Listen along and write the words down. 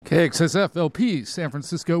KXSF LP, San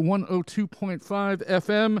Francisco 102.5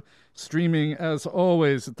 FM, streaming as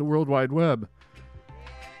always at the World Wide Web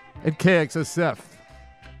at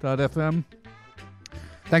KXSF.FM.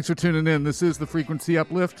 Thanks for tuning in. This is the Frequency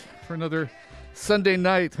Uplift for another Sunday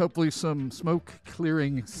night. Hopefully some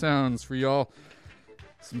smoke-clearing sounds for y'all.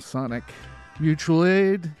 Some sonic mutual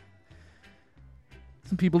aid.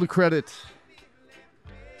 Some people to credit.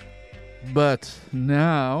 But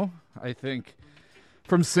now, I think,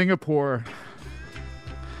 from Singapore,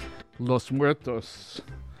 Los Muertos,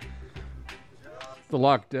 the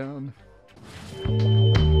lockdown.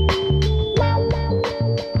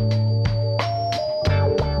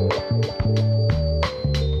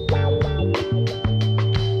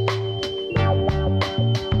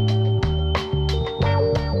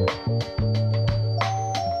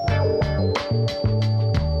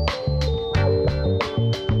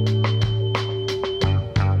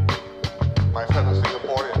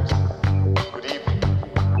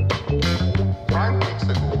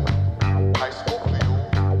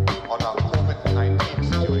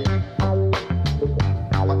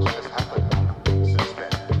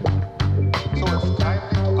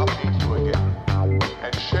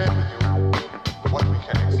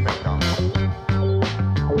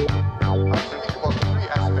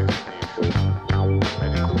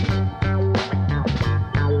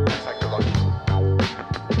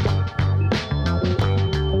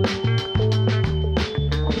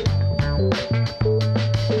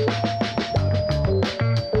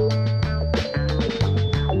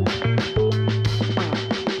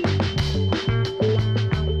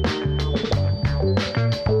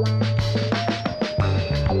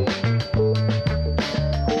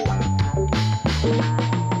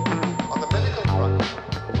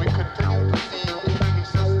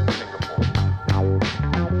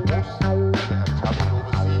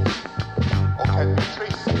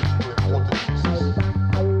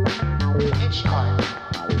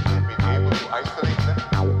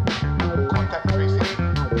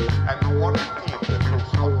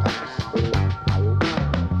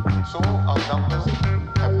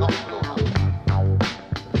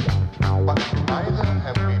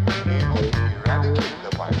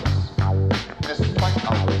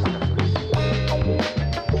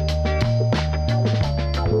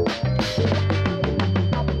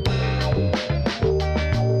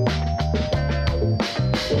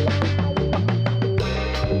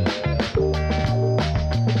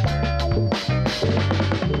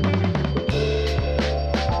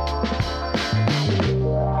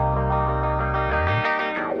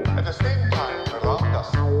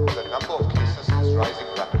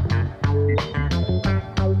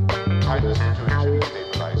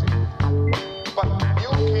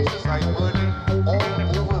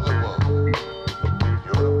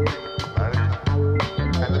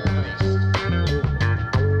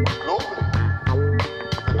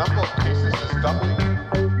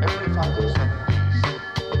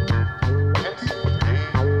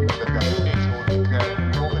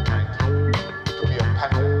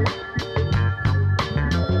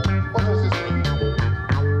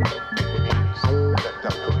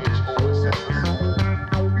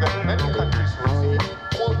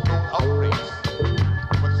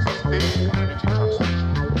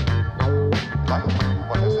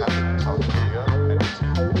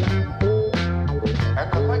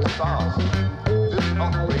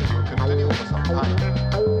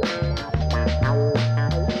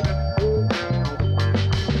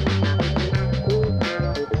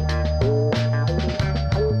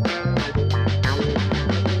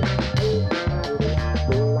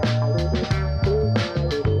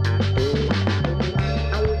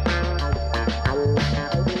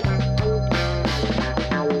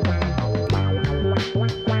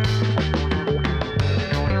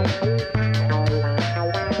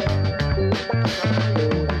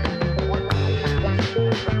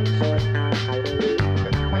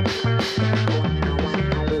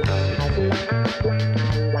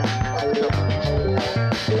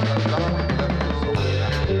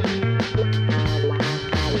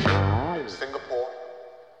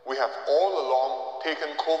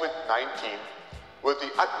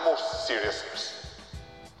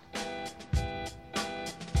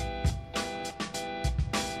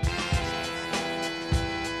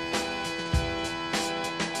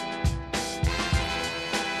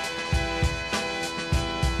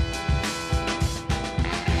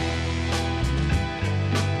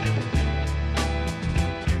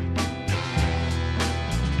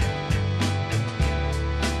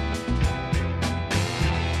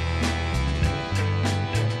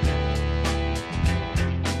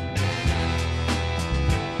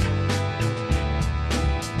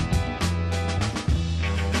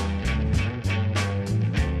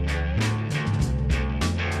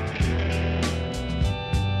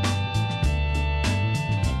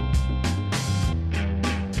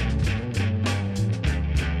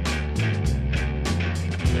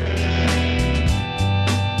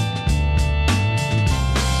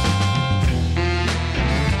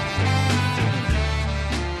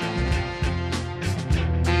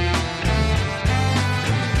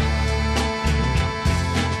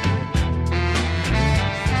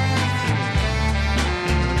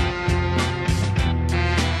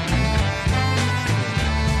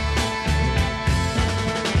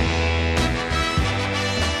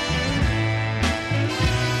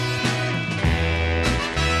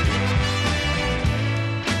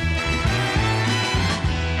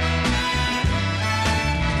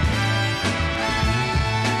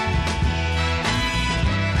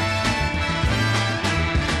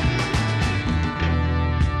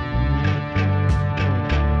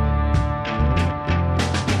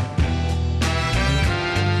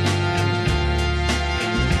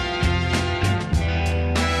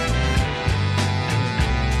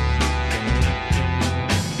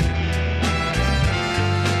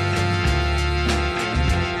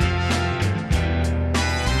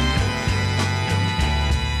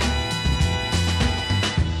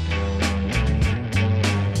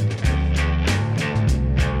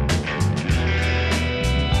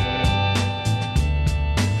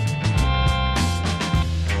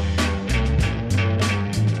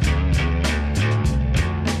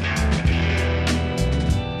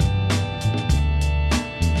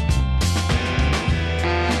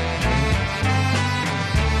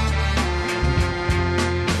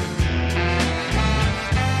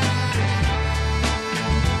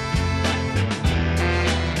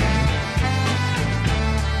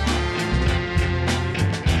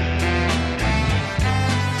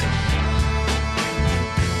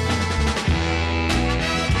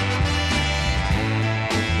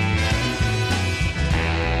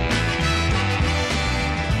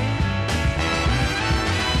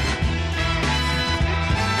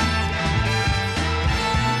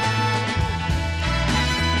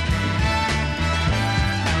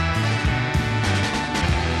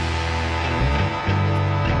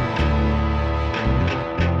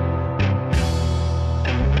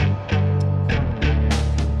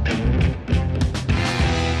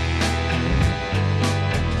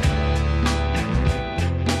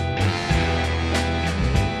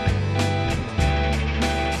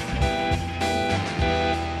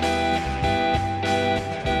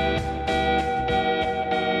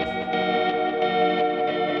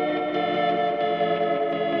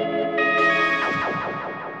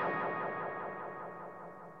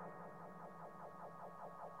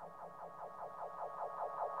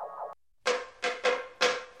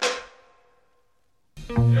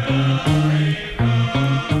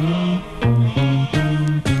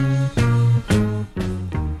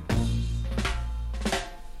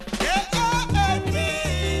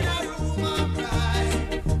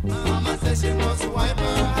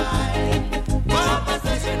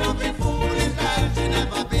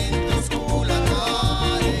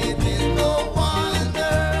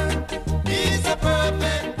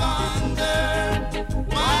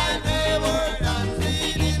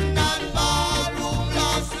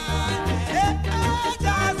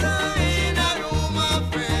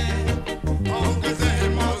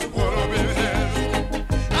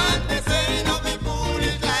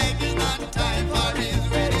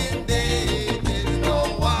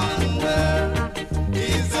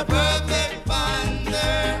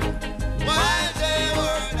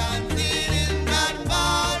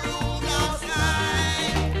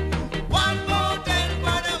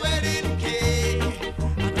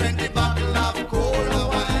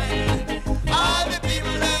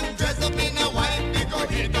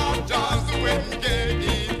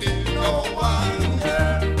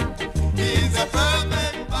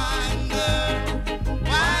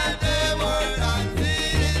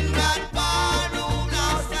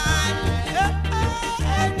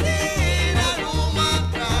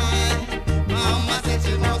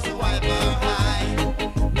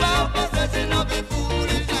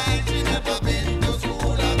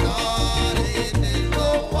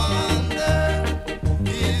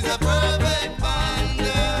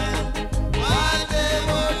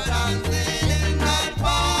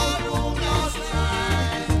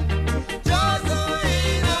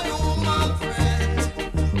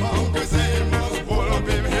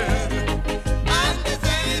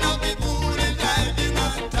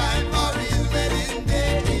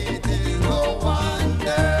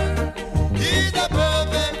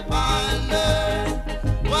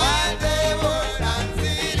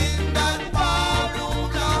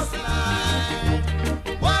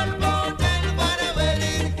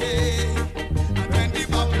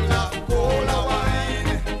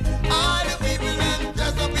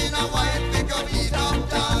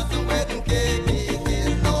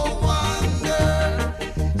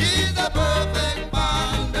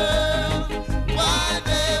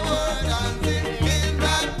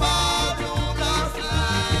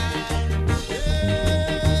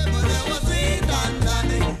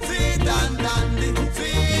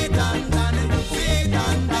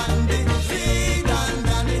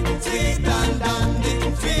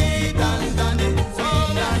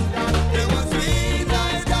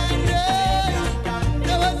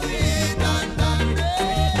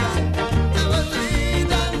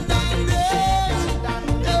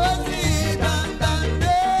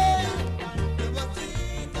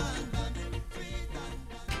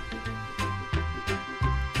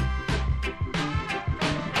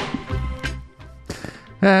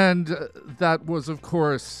 And that was, of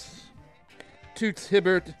course, Toots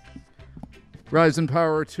Hibbert. Rise in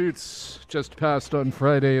Power. Toots just passed on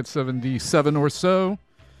Friday at 77 or so.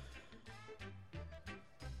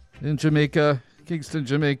 In Jamaica, Kingston,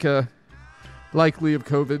 Jamaica, likely of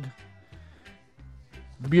COVID.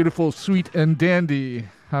 The beautiful Sweet and Dandy,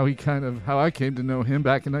 how I came to know him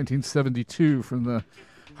back in 1972 from the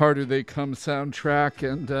Harder They Come soundtrack,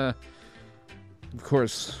 and of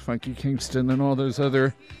course, Funky Kingston and all those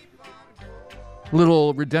other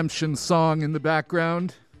little redemption song in the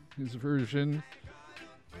background. His version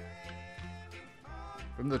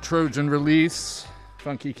from the Trojan release,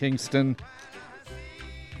 Funky Kingston,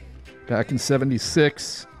 back in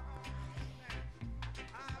 76.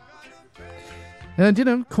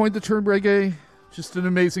 And, coined the term reggae. Just an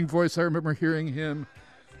amazing voice. I remember hearing him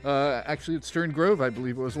actually at Stern Grove, I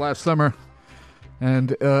believe it was last summer.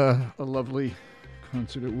 And a lovely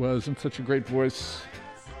concert it was, and such a great voice.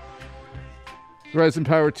 Rise in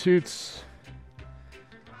Power, Toots.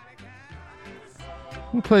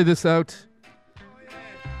 We'll play this out.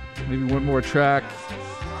 Maybe one more track.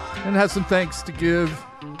 And have some thanks to give.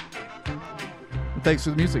 And thanks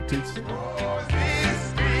for the music, Toots.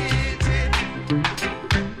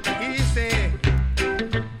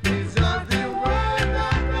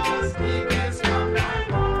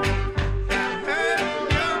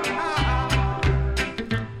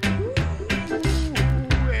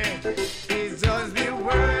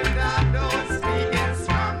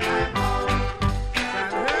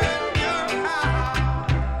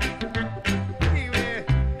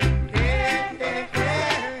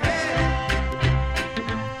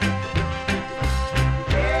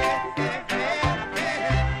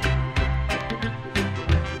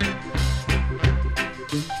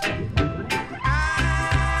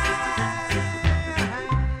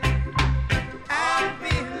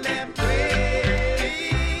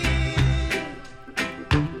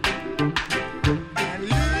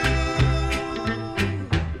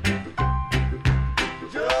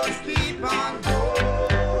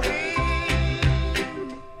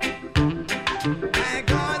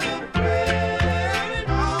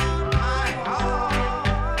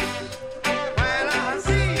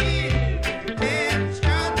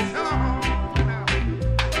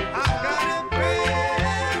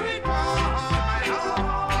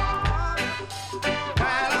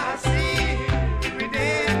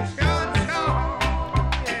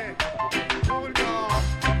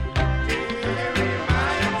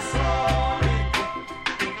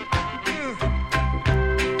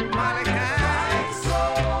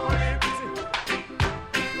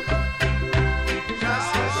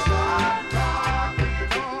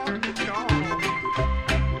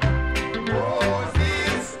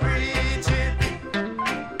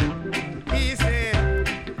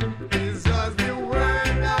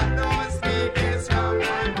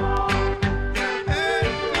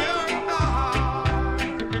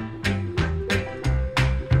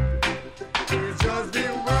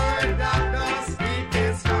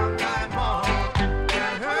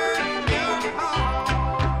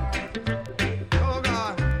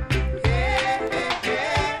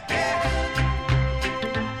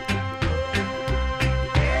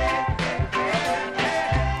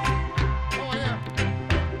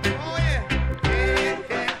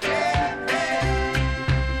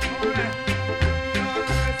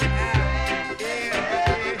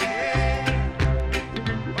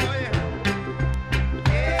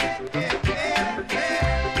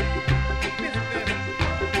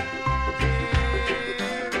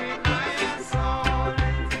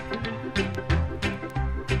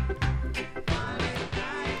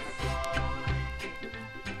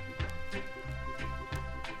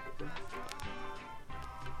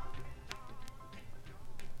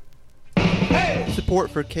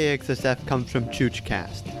 Support for KXSF comes from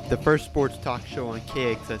ChoochCast, the first sports talk show on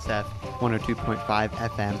KXSF 102.5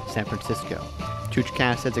 FM San Francisco.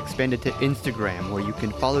 ChoochCast has expanded to Instagram, where you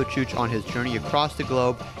can follow Chooch on his journey across the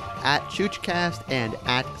globe at ChoochCast and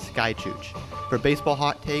at SkyChooch. For baseball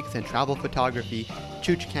hot takes and travel photography,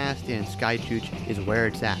 ChoochCast and SkyChooch is where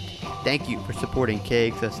it's at. Thank you for supporting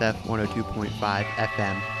KXSF 102.5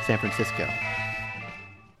 FM San Francisco.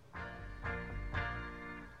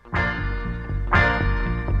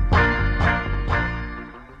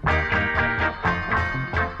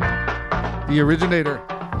 The originator,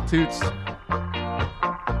 Toots,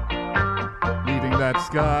 leading that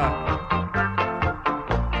ska.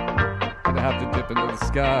 Gonna have to dip into the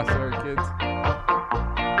ska, sorry kids.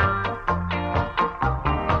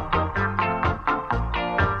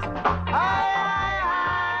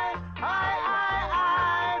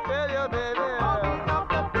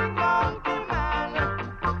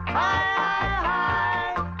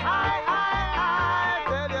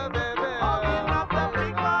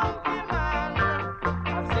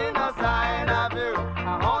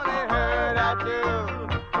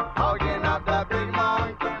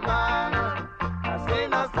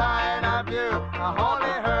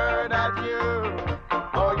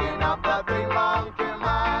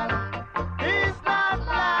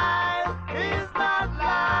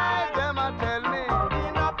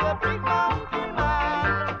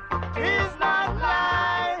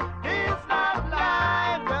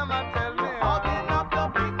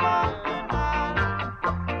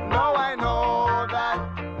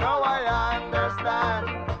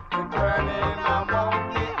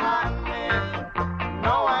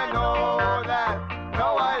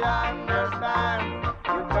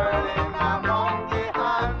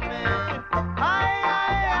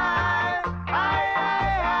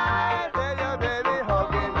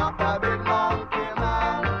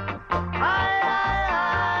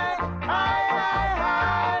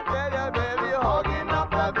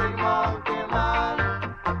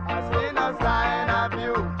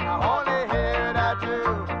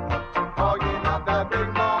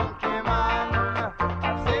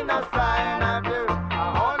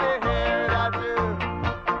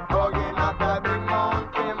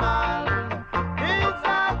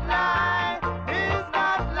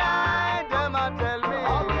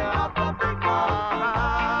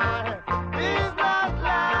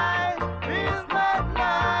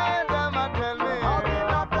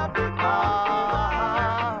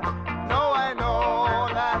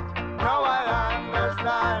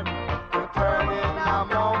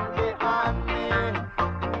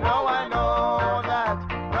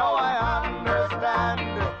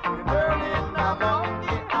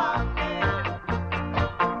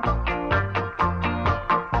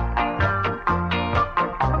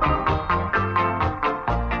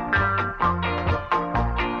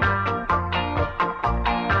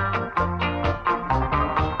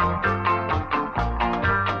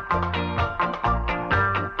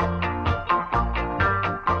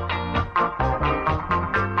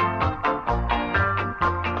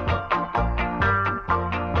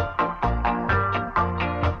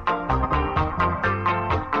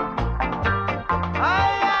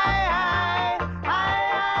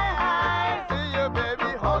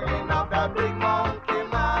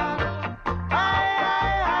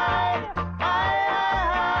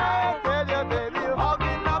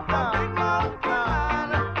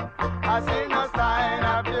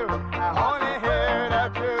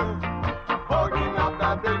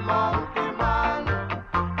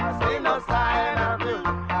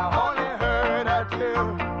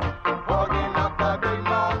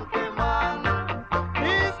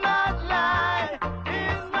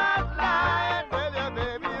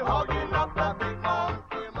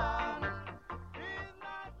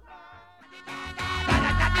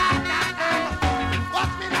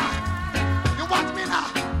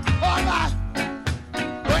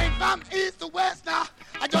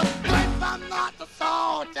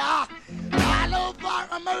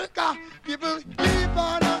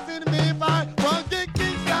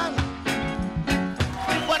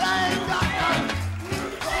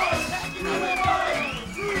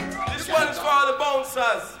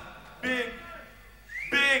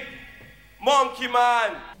 Big monkey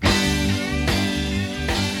man.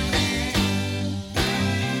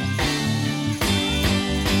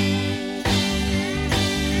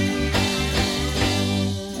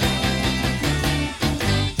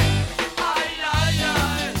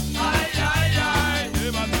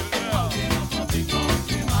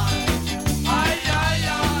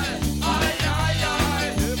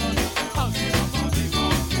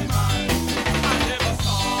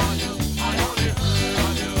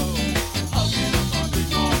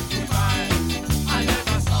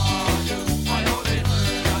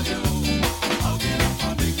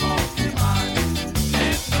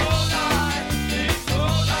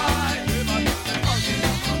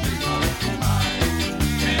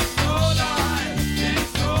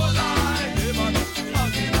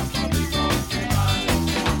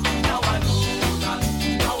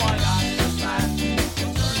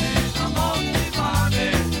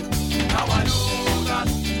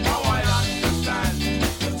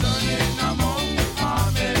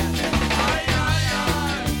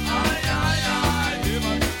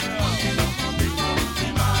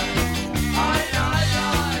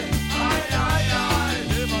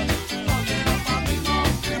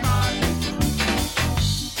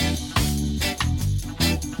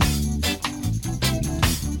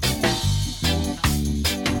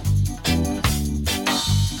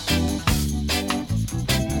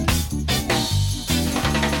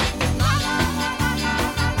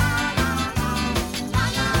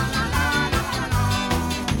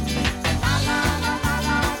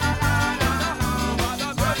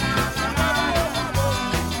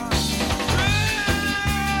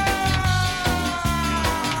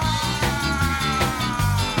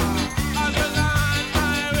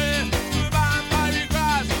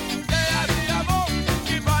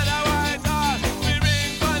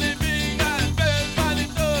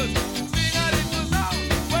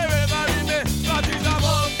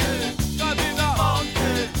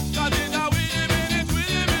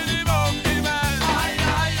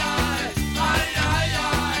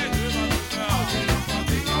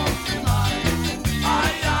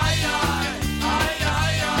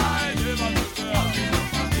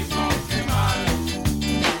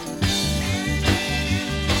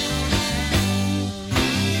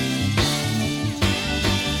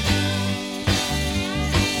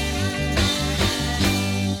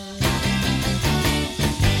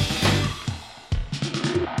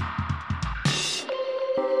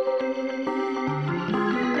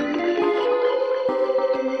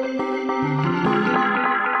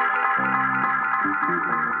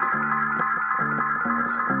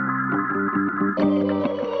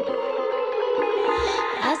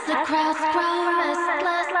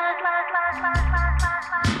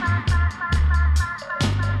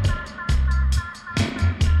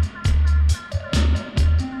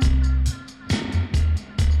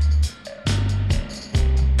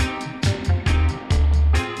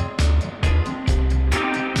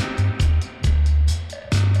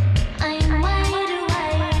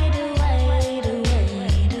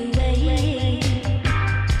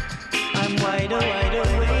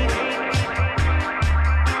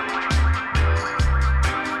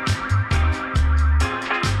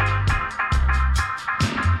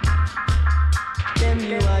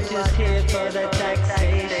 for the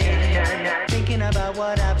taxation. Thinking about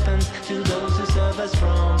what happens to those who serve us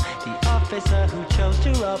wrong. The officer who chose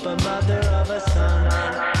to rob a mother of a son.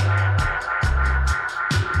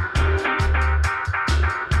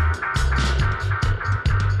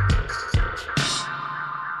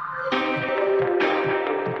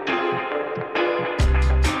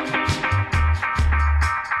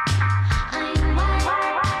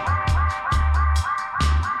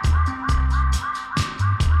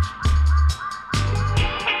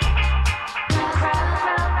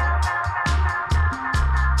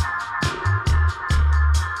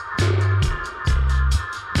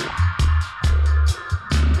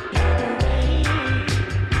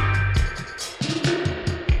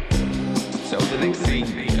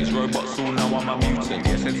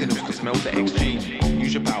 Smell the XG.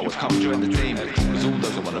 Use your powers, come join the team. Cause all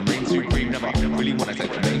doesn't want to reign supreme. Never really want to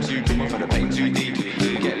take the pain too too much for the pain too deep.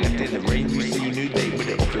 You get left in the rain, you see a new day, but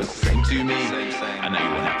it all feels the same to me. I know you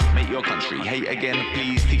want to make your country hate again.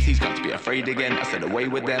 Please teach these guns to be afraid again. I said away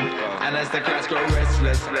with them. And as the crowds grow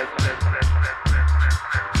restless.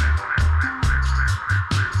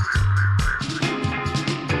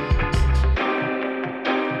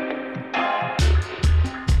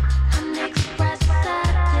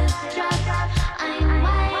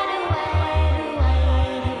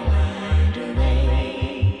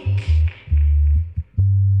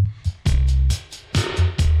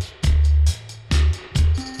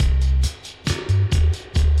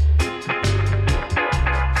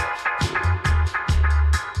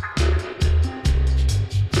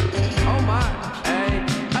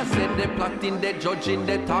 Judging,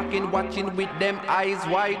 they're talking, watching with them eyes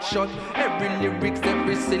wide shut. Every lyrics,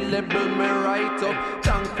 every syllable me write up.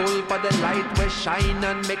 Thankful for the light we shine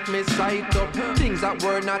and make me sight up. Things that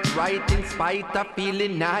were not right in spite of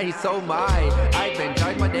feeling nice. Oh my, I've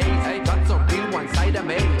enjoyed my days. I got some real one side of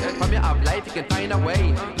me. From your of life you can find a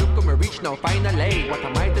way. Look at me reach now finally. What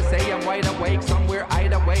am I to say? I'm wide awake somewhere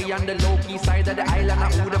either way. On the low key side of the island.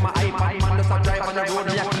 I order my iPad, man, just I drive on the road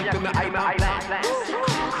and I keep my iPad plan.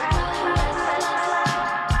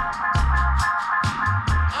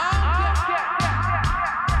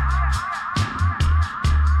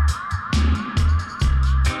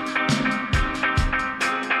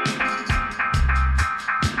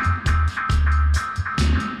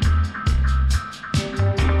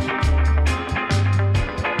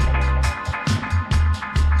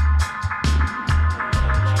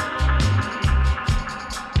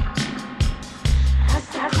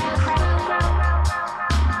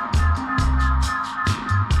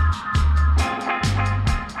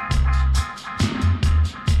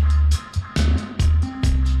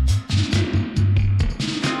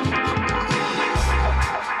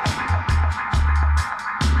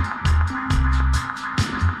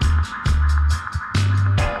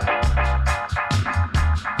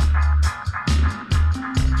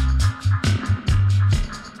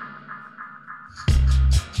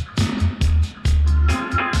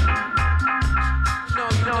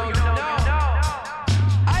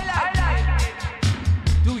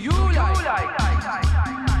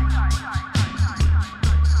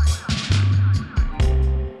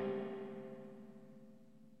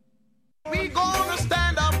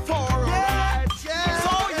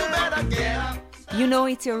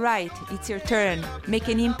 It's your right, it's your turn. Make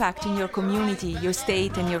an impact in your community, your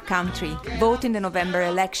state and your country. Vote in the November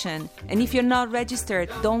election. And if you're not registered,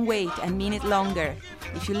 don't wait a minute longer.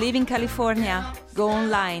 If you live in California, go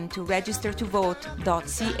online to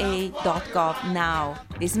registertovote.ca.gov now.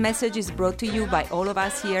 This message is brought to you by all of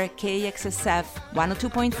us here at KXSF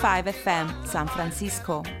 102.5 FM, San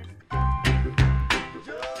Francisco.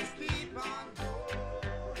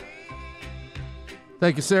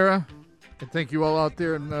 Thank you, Sarah. And thank you all out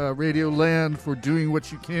there in Radio Land for doing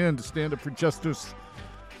what you can to stand up for justice.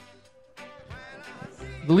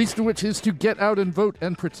 The least of which is to get out and vote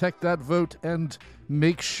and protect that vote and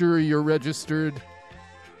make sure you're registered.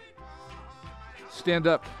 Stand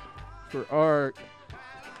up for our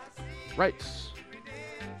rights.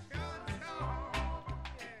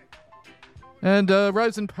 And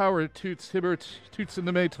rise in power, Toots, Hibbert, Toots and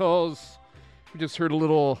the Maytals. We just heard a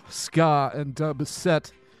little ska and dub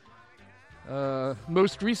set.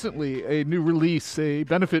 Most recently, a new release, a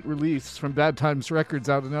benefit release from Bad Times Records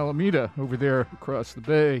out in Alameda, over there across the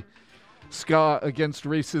bay. Ska Against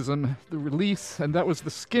Racism, the release, and that was the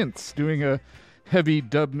Skints doing a heavy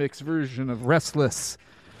dub mix version of Restless.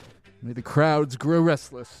 May the crowds grow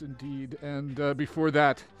restless, indeed. And before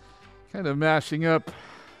that, kind of mashing up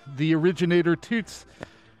the originator Toots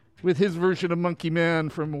with his version of Monkey Man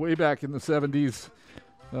from way back in the 70s.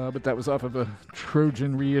 But that was off of a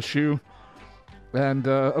Trojan reissue. And,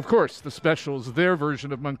 of course, the Specials, their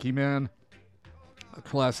version of Monkey Man, a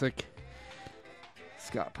classic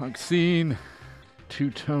ska punk scene,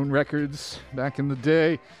 two-tone records back in the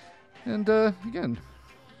day. And, again,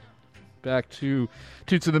 back to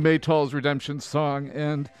Toots and the Maytals' Redemption song,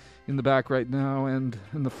 and in the back right now, and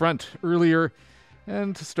in the front earlier.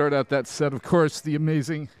 And to start out that set, of course, the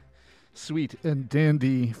amazing Sweet and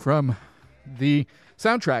Dandy from the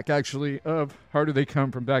soundtrack, actually, of Harder They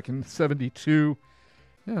Come from back in 72.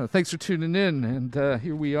 Yeah, thanks for tuning in, and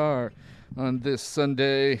here we are on this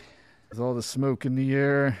Sunday with all the smoke in the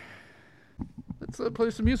air. Let's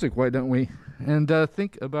play some music, why don't we? And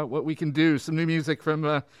think about what we can do. Some new music from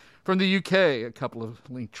the UK, a couple of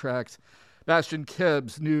linked tracks. Bastian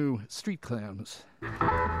Keb's new Street Clams. A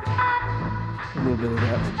little bit of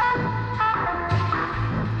that.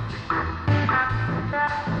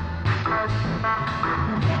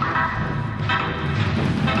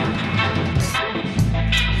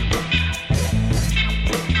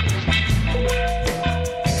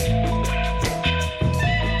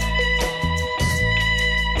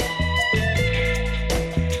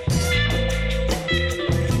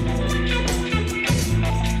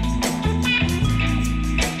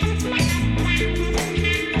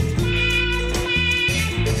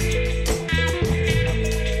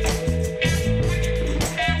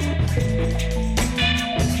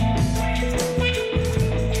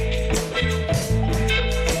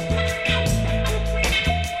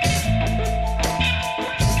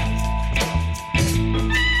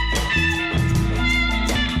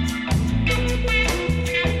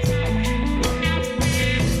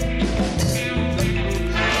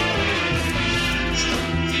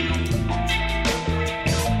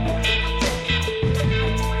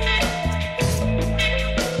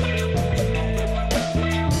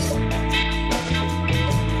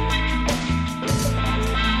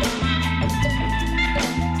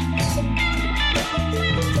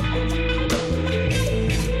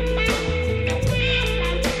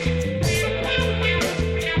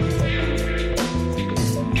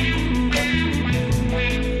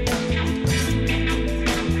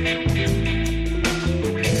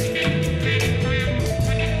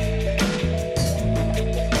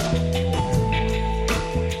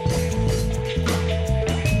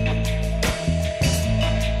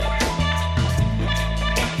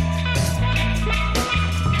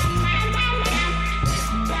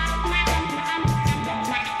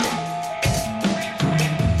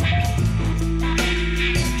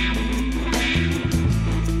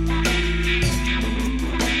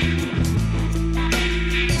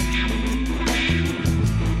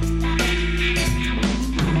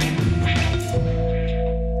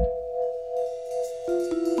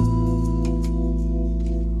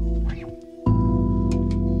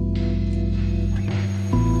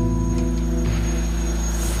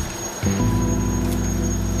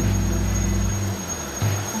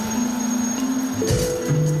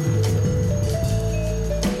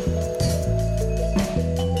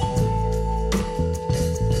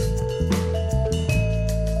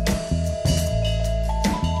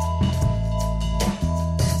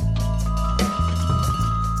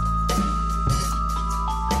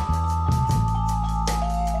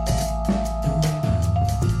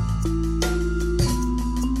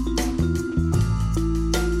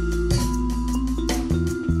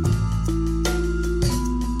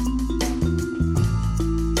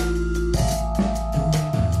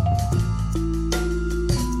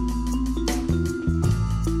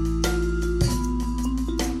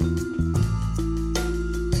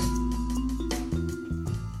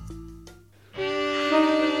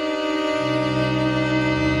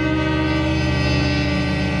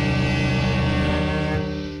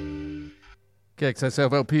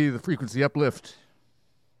 KXSFLP, the Frequency Uplift.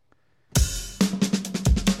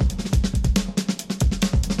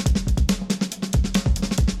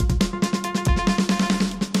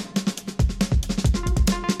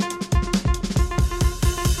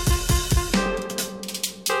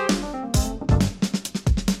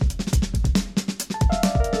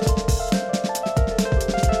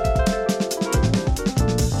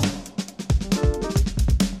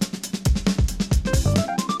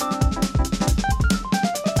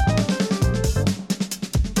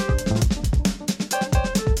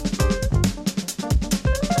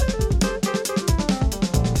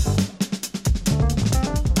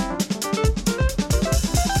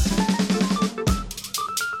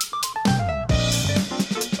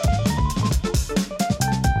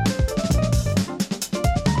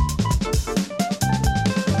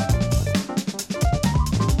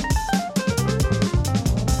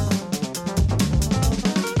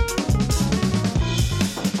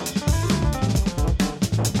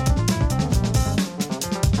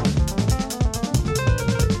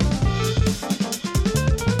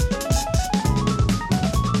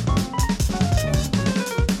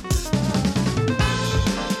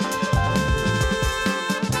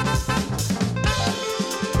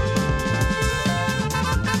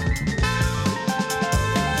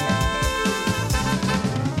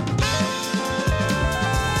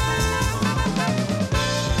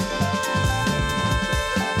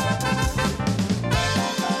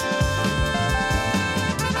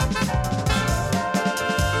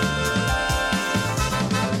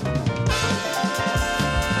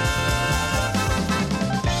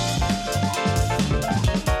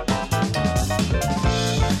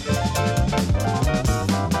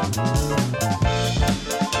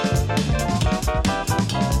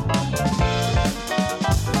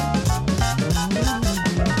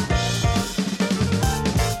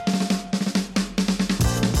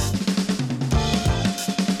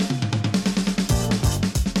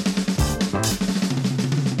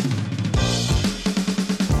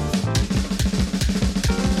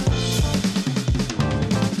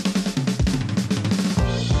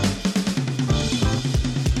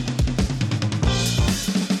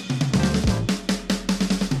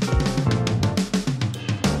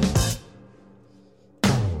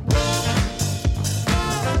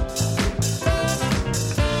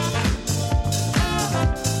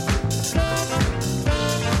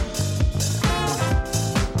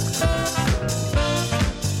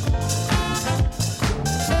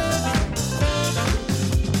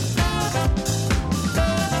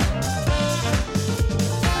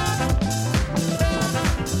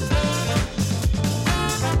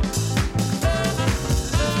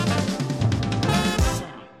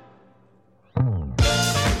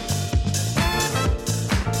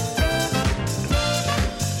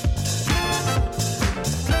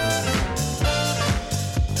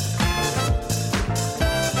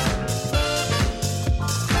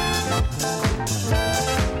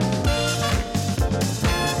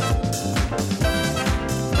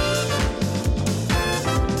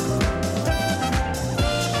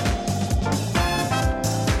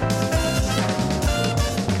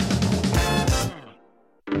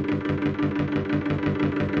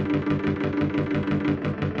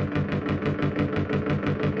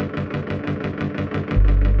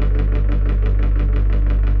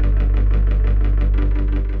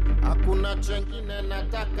 chengine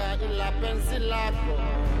nataka ila penzi lako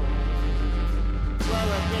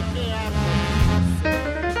wewe peke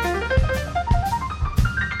yako.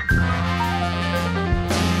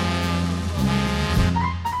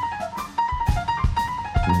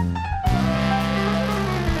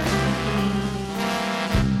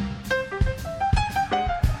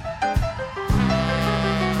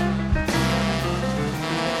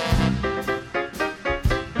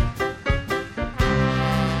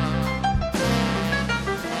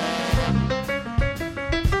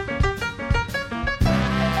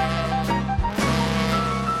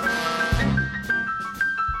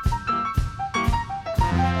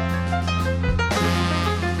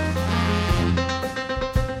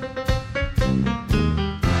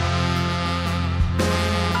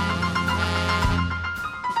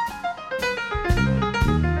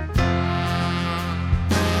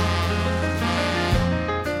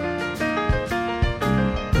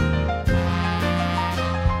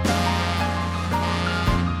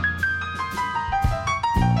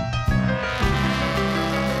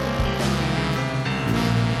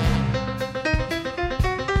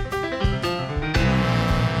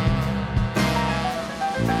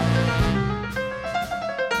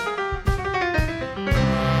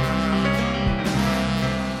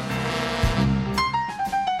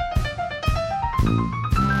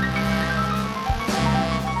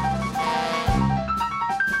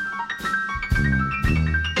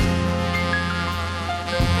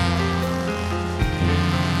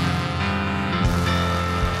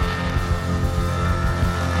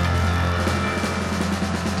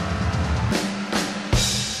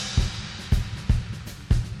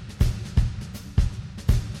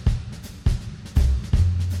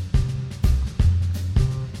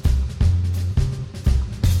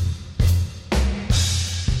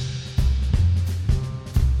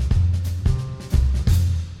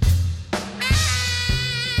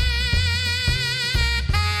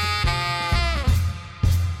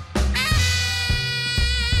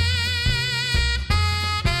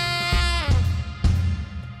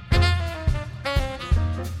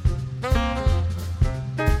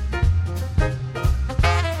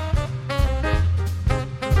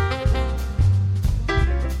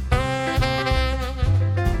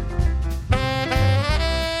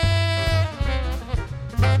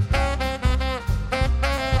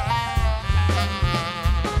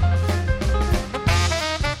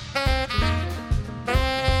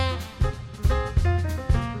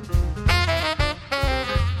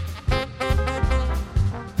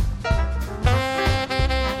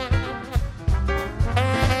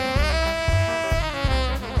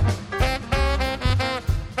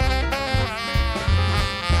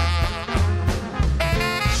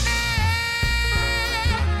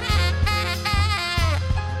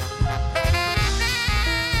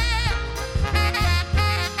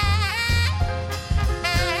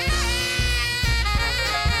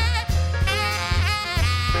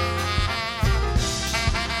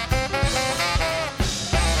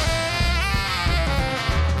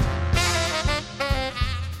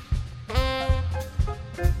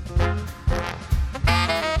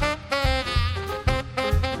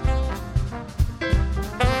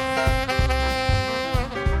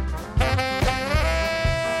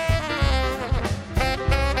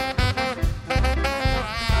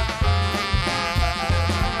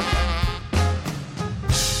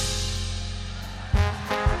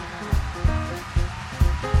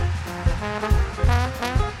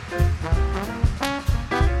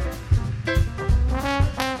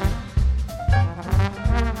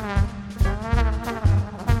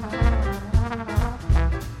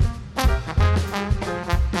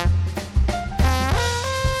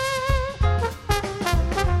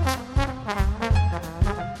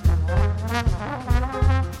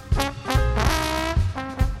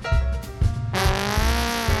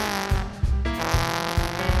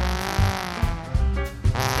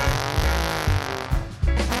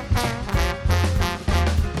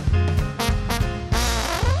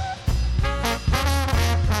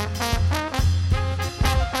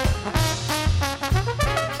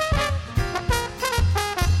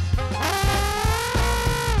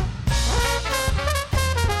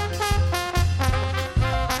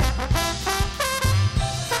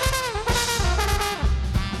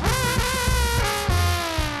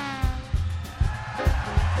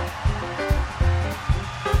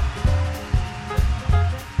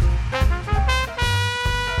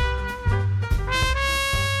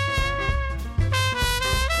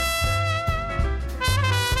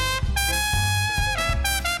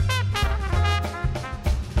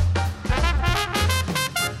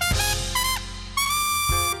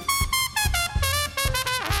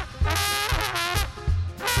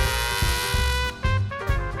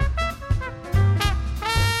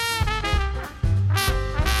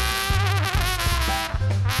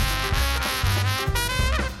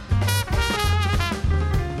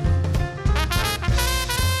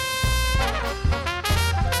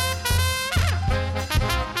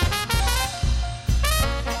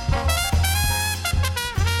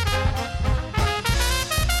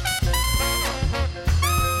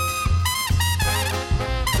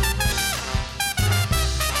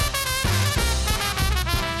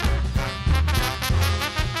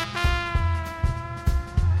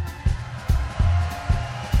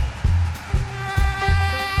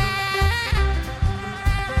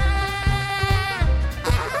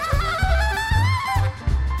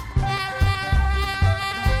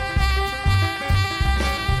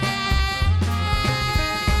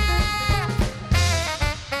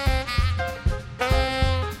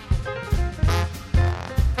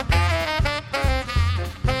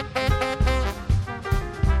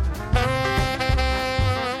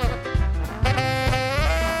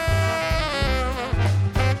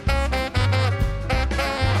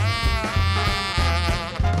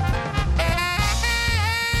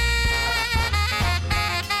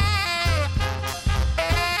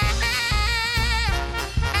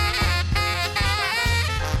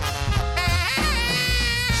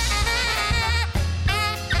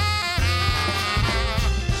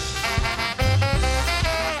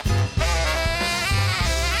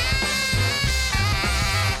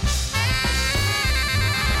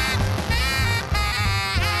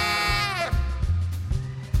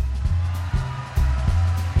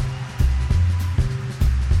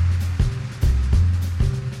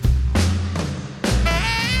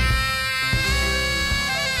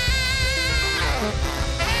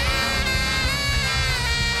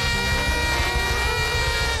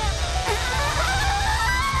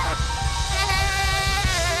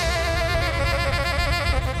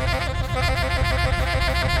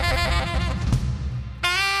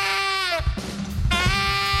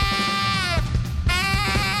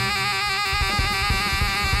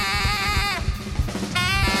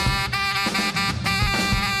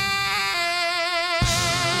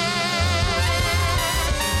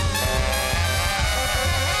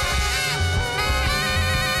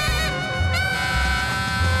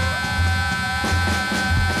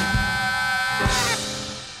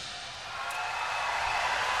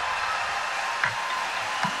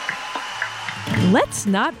 Let's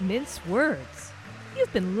not mince words.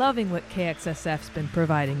 You've been loving what KXSF's been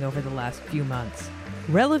providing over the last few months.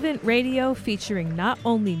 Relevant radio featuring not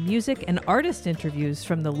only music and artist interviews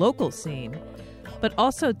from the local scene, but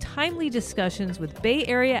also timely discussions with Bay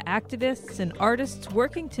Area activists and artists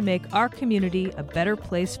working to make our community a better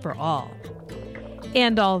place for all.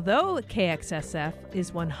 And although KXSF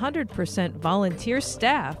is 100% volunteer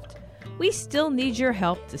staffed, we still need your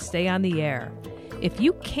help to stay on the air. If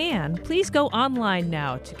you can, please go online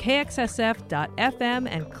now to kxsf.fm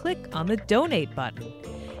and click on the donate button.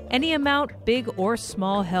 Any amount, big or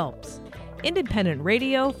small, helps. Independent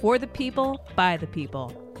radio for the people, by the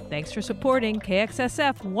people. Thanks for supporting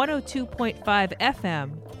KXSF 102.5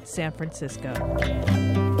 FM, San Francisco.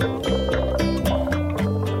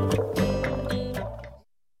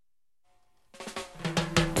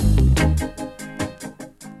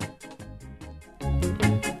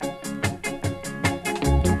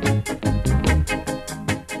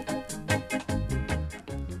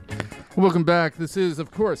 Welcome back. This is,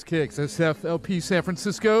 of course, KXSF LP San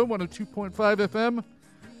Francisco, 102.5 FM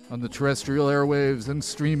on the terrestrial airwaves and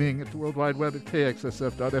streaming at the World Wide Web at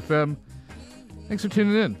kxsf.fm. Thanks for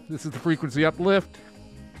tuning in. This is the Frequency Uplift.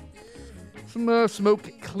 Some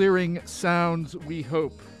smoke-clearing sounds, we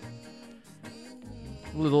hope.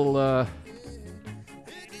 A little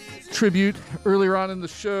tribute earlier on in the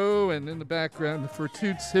show and in the background for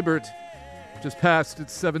Toots Hibbert. Just passed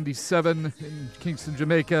its 77 in Kingston,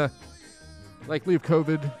 Jamaica. Likely of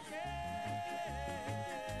COVID.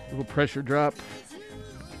 Little pressure drop.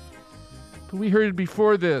 But we heard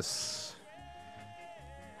before this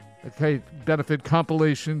a benefit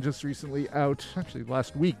compilation just recently out, actually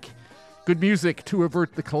last week. Good music to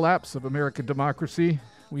avert the collapse of American democracy.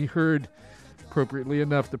 We heard, appropriately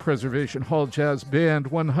enough, the Preservation Hall Jazz Band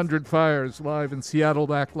 100 Fires live in Seattle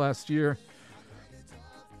back last year.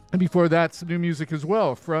 And before that, some new music as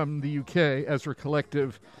well from the UK, Ezra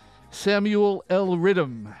Collective. Samuel L.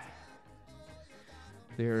 Rhythm,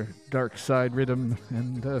 their Dark Side Rhythm,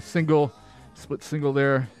 and split single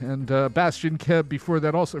there. And Bastian Keb before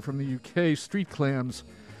that, also from the UK, Street Clams,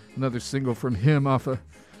 another single from him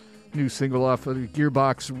new single off of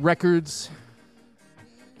Gearbox Records.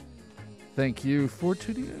 Thank you for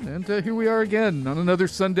tuning in. And here we are again on another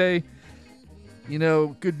Sunday. You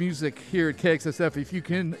know, good music here at KXSF. If you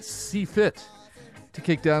can see fit to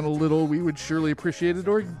kick down a little, we would surely appreciate it.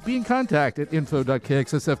 Or be in contact at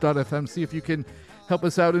info.kxsf.fm. See if you can help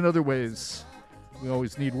us out in other ways. We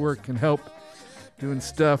always need work and help doing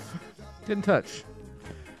stuff. Get in touch.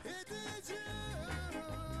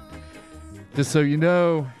 Just so you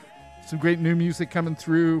know, some great new music coming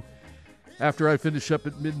through. After I finish up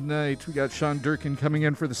at midnight, we got Sean Durkin coming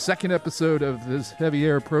in for the second episode of this Heavy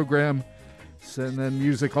Air program. And then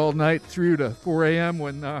music all night through to 4 a.m.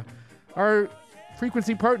 when our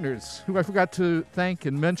frequency partners, who I forgot to thank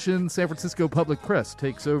and mention, San Francisco Public Press,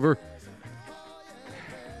 takes over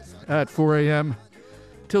at 4 a.m.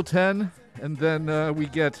 till 10. And then we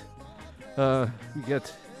get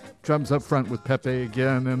drums up front with Pepe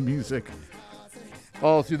again and music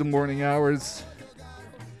all through the morning hours.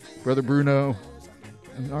 Brother Bruno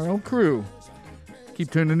and our own crew.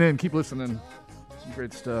 Keep tuning in, keep listening. Some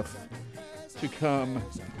great stuff to come.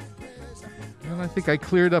 And I think I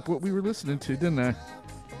cleared up what we were listening to, didn't I?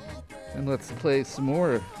 And let's play some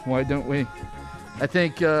more. Why don't we? I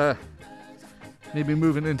think maybe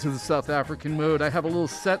moving into the South African mode, I have a little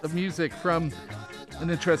set of music from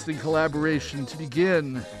an interesting collaboration to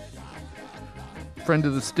begin. Friend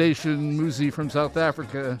of the station, Muzi from South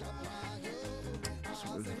Africa.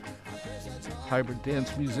 Sort of hybrid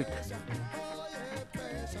dance music.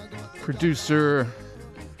 Producer,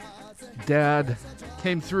 dad,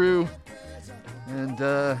 came through and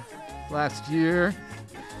last year.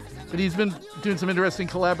 But he's been doing some interesting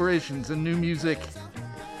collaborations and new music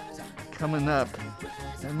coming up.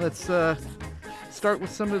 And let's start with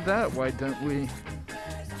some of that, why don't we?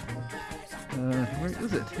 Where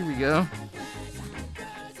is it? Here we go.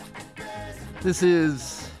 This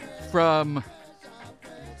is from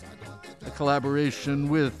a collaboration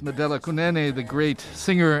with Madala Kunene, the great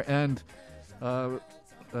singer and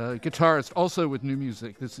guitarist, also with new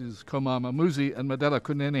music. This is Komama Muzi and Madala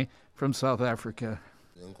Kunene from South Africa.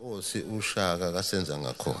 Inkosi uShaka kasenza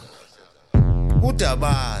ngakhona.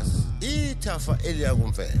 Udabazi ithafa eliya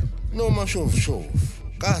kumfela. Noma shofu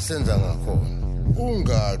kasenza ngakhona.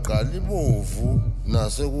 Ungaqa libovu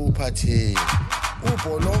nasekuphatheni.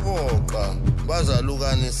 Ubhonokoqa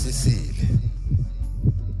bazalukane sisile.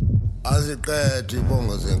 Aziqede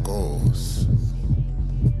ibongo zenkosi.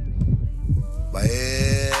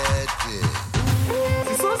 Bayede.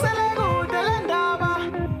 Sisusele kude le ndaba.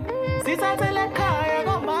 Sithathele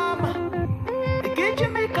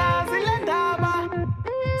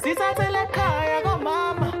Sithathele ekhaya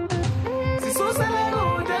komama sisusele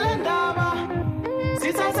kude le ndaba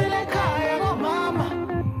sithathele ekhaya komama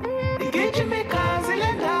igijima igazi le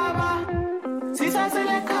ndaba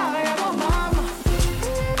sithathele ekhaya komama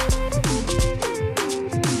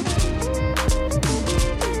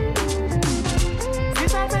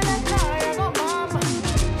sithathele ekhaya komama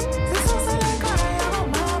sisusele ekhaya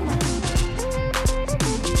komama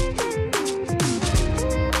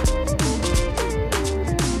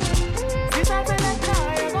sithathele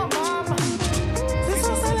ekhaya komama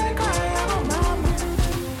sisusele ekhaya komama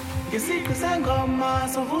ngesiqu sengoma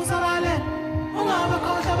sovuselale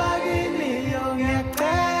ungabakhohlwa bakini yo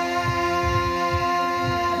ngiyacela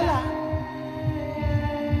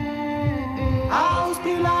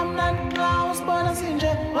awusiphila mnandi xa usibona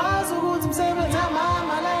sinje wazi ukuthi umsebenzi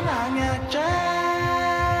amama lena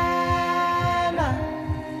ngiyakutshela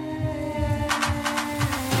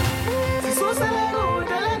sisusele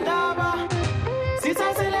kude le ndaba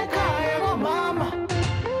sithathele ekhaya komama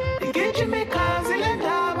igijima igazi le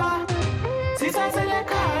ndaba sithathele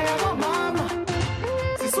ekhaya komama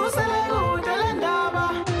sisusele kude le ndaba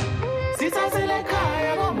sithathele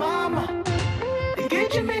ekhaya komama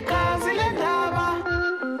igijima igazi le ndaba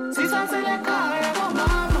sithathele ekhaya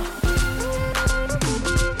komama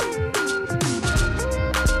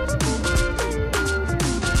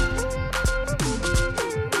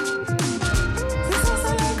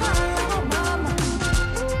sisusele ekhaya komama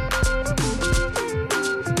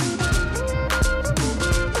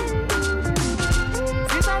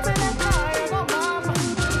sithathele ekhaya komama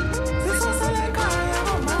sisusele ekhaya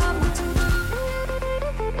komama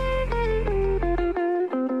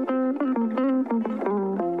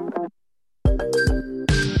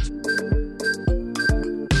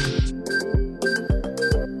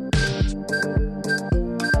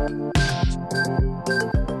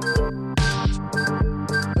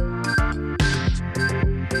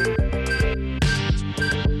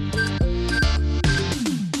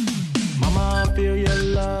Mama, I feel your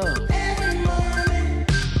love every morning,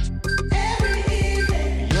 every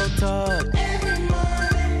evening. Your touch every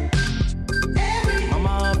morning, every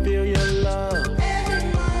Mama, I feel your love every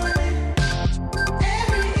morning,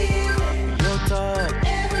 every evening. Your touch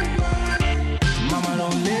every morning. Mama,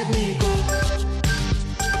 don't let me go.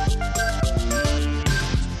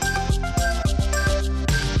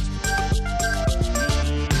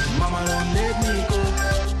 Mama, don't let me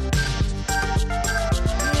go.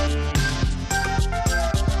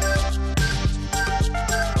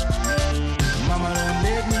 Mama, don't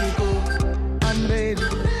let me go. I'm ready.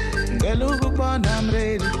 Girl, who born, I'm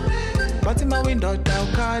ready. But in my window, down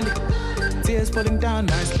Kali. Tears falling down,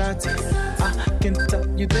 nice latte. I can tell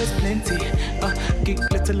you there's plenty. Get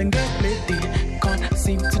little and get plenty. Can't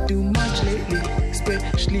seem to do much lately.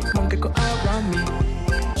 Especially when they go around me.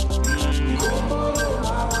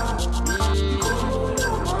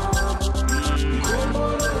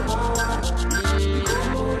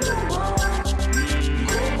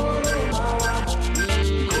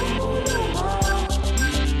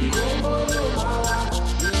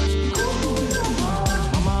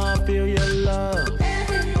 Mama, I feel your love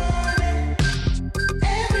every morning,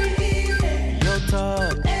 every evening. Your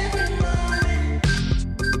touch every morning,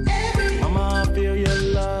 every Mama, I feel your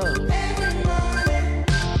love every morning,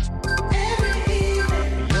 every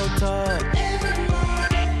evening. Your touch every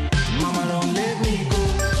morning. Mama, don't let me go.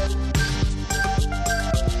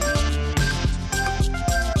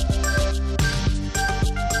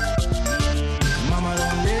 Mama,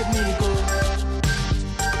 don't let me go.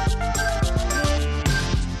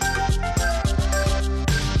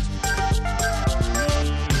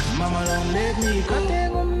 Mama, don't let me go. Kade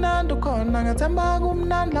kumnandi khona ngathemba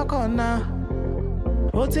kumnandi lakhona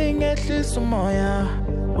uthi ngehlisa umoya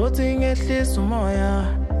uthi ngehlisa umoya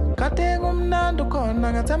kade kumnandi khona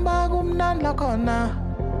ngathemba kumnandi lakhona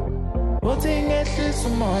uthi ngehlisa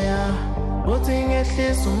umoya uthi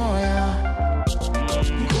ngehlisa umoya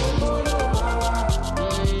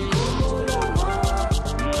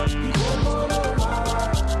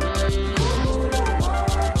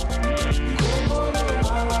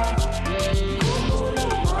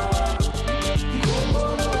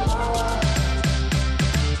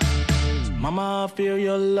Mama, I feel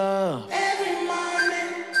your love every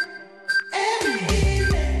morning, every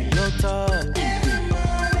evening. Your touch every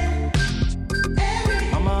morning,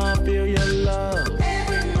 every Mama, I feel your love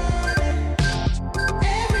every morning,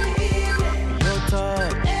 every evening. Your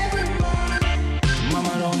touch every morning.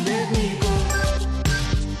 Mama, don't let me go.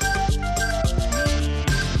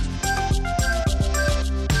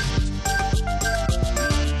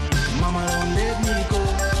 Mama, don't let me go.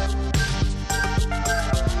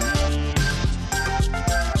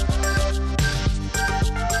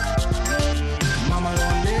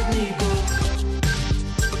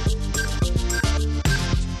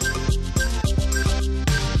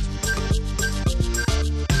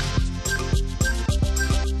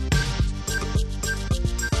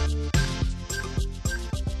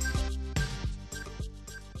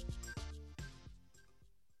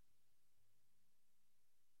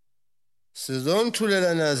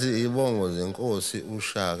 Sizongithulela nazi ibongo zenkosi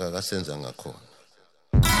uShaka kasenza ngakhona.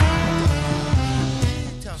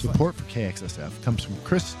 Support for KXSF comes from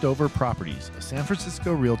Chris Stover Properties, a San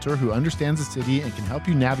Francisco realtor who understands the city and can help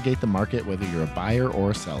you navigate the market whether you're a buyer or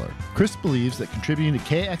a seller. Chris believes that contributing to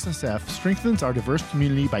KXSF strengthens our diverse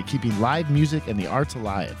community by keeping live music and the arts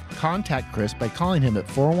alive. Contact Chris by calling him at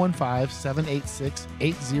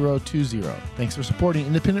 415-786-8020. Thanks for supporting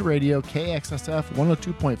independent radio KXSF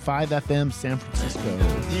 102.5 FM San Francisco.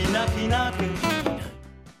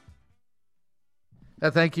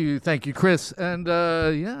 Thank you, Chris. And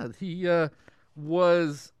he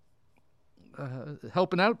was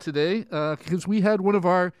helping out today because we had one of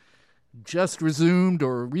our just resumed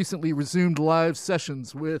or recently resumed live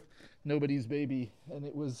sessions with Nobody's Baby, and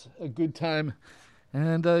it was a good time.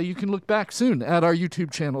 And you can look back soon at our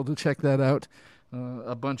YouTube channel to check that out.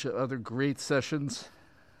 A bunch of other great sessions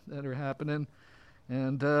that are happening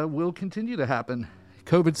and will continue to happen.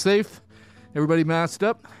 COVID safe, everybody masked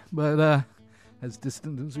up, but as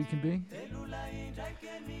distant as we can be.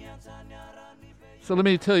 So let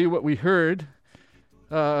me tell you what we heard.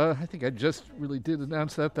 I think I just really did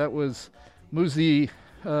announce that. That was Muzi,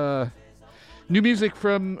 new music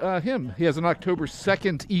from him. He has an October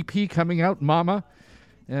 2nd EP coming out, Mama.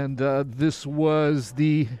 And this was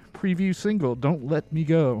the preview single, Don't Let Me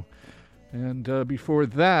Go. And before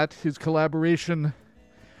that, his collaboration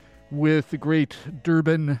with the great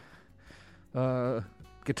Durban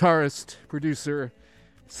guitarist, producer,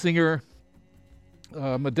 singer,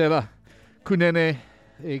 Madala Kunene,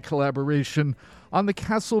 a collaboration on the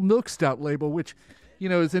Castle Milk Stout label, which, you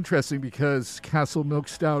know, is interesting because Castle Milk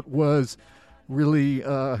Stout was really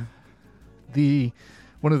one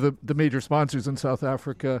of the major sponsors in South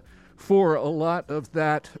Africa for a lot of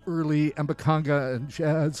that early Mbaqanga and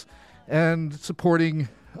jazz and supporting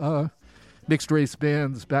mixed race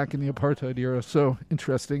bands back in the apartheid era. So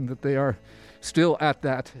interesting that they are still at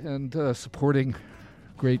that and supporting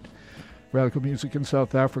great radical music in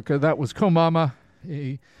South Africa. That was Komama,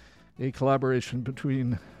 a collaboration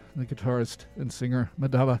between the guitarist and singer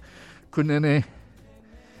Madala Kunene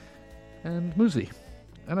and Muzi.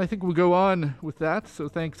 And I think we'll go on with that. So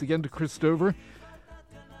thanks again to Chris Stover.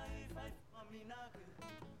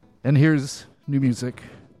 And here's new music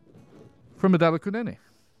from Madala Kunene.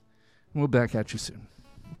 And we'll back at you soon.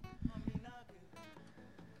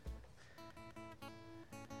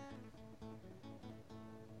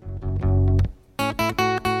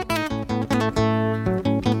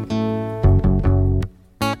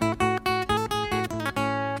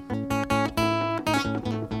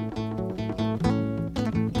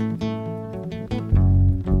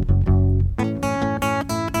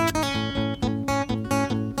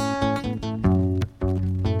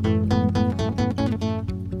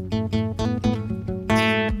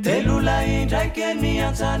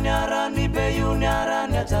 Nyarani beyu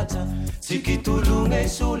nyarani atata Sikitulunge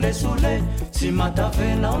sule sule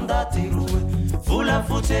Simatavena ondati ruwe Vula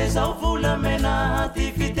futeza uvula mena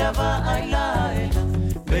Hati fitava aila ela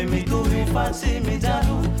Bemi tuvi fansi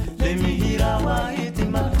mijalu Lemi hira wa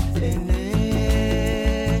hitima Ene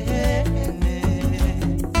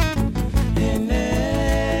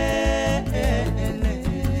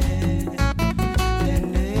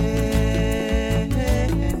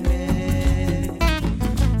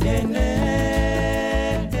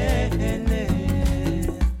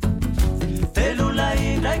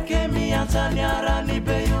Nyarani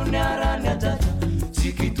beyu nyarani atata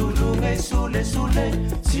Sikitulunge sule sule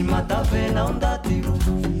Simatavena ondati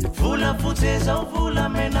ruwe Vula futeza uvula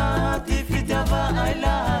mena Hati fitava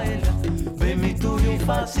aila ela Bemi tuvi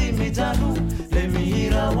fansi mijalu Lemi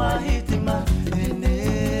hira wa hitima Ene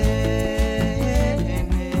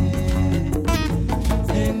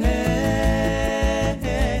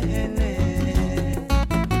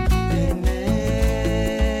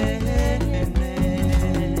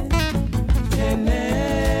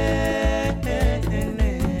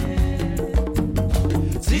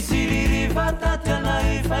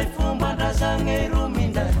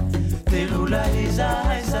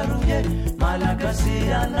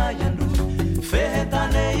Malagasiana yandu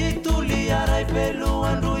Fehetane ituli arai pelu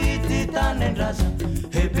andu ititane ndaza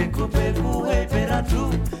Hepeku peku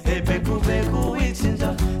heperatu Hepeku peku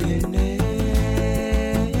itsinza Ene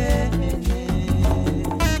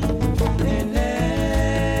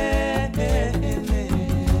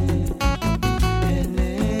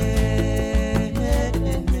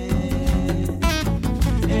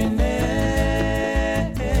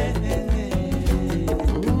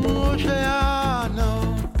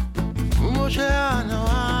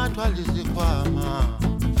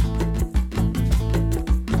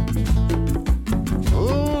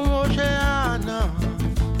Oceano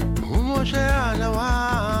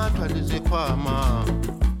zikhwama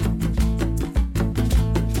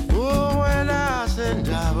uwela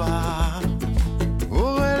sendaba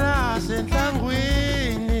uwela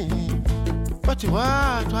senhlangwini bathi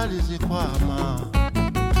wathwala izikhwama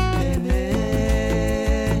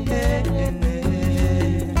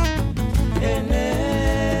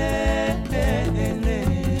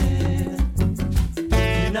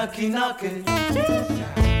Hinakinake,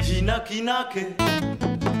 hinakinake,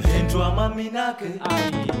 endwa maminake,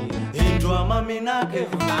 endwa maminake.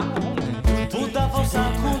 Tuta fosa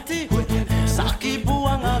kuti, sakibu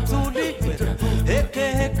angatuli, heke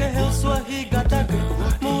heke helswahi gatake,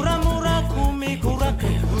 mura mura kumi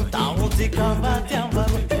kurake, tauti kambati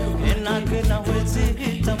ambaru, enake na wezi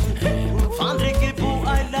hitamu, fandrikibu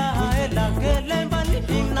aila aila gelembani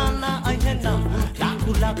inana ayena,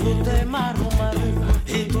 laku te maru maru.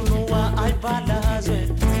 Hitunua aipalaze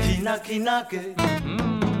hinakinake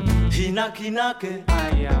hinakinake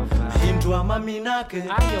hindwa maminake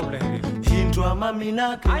hindwa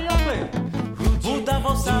maminake Buta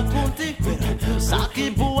vosa kunti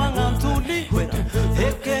sakibu angantuli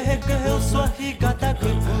heke heke helswahi gatake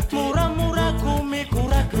mura mura kumi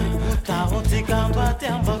kurake tahoti kambate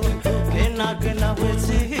ambaru kena kena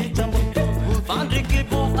wezi hitamu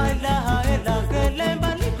fandrikibu aila ela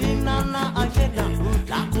gelembali inana ajela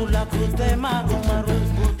laku te maru maru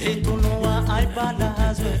hitunua aibala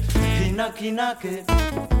hazwe hinakinake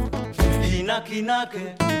hinakinake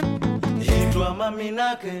hindwa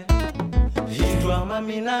maminake hindwa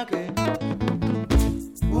maminake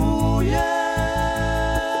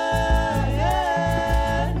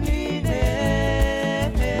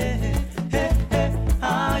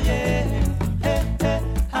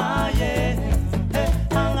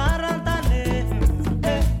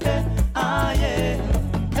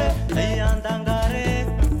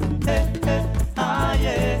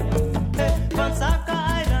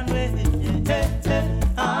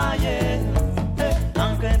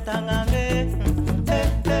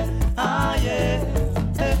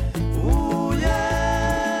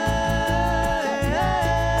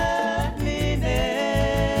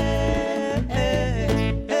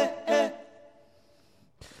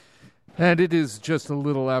And it is just a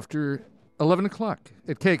little after 11 o'clock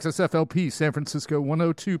at KXSFLP, San Francisco,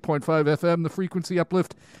 102.5 FM, the Frequency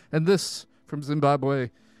Uplift. And this, from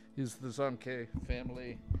Zimbabwe, is the Konte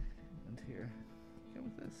Family. And here, go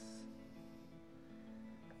with this.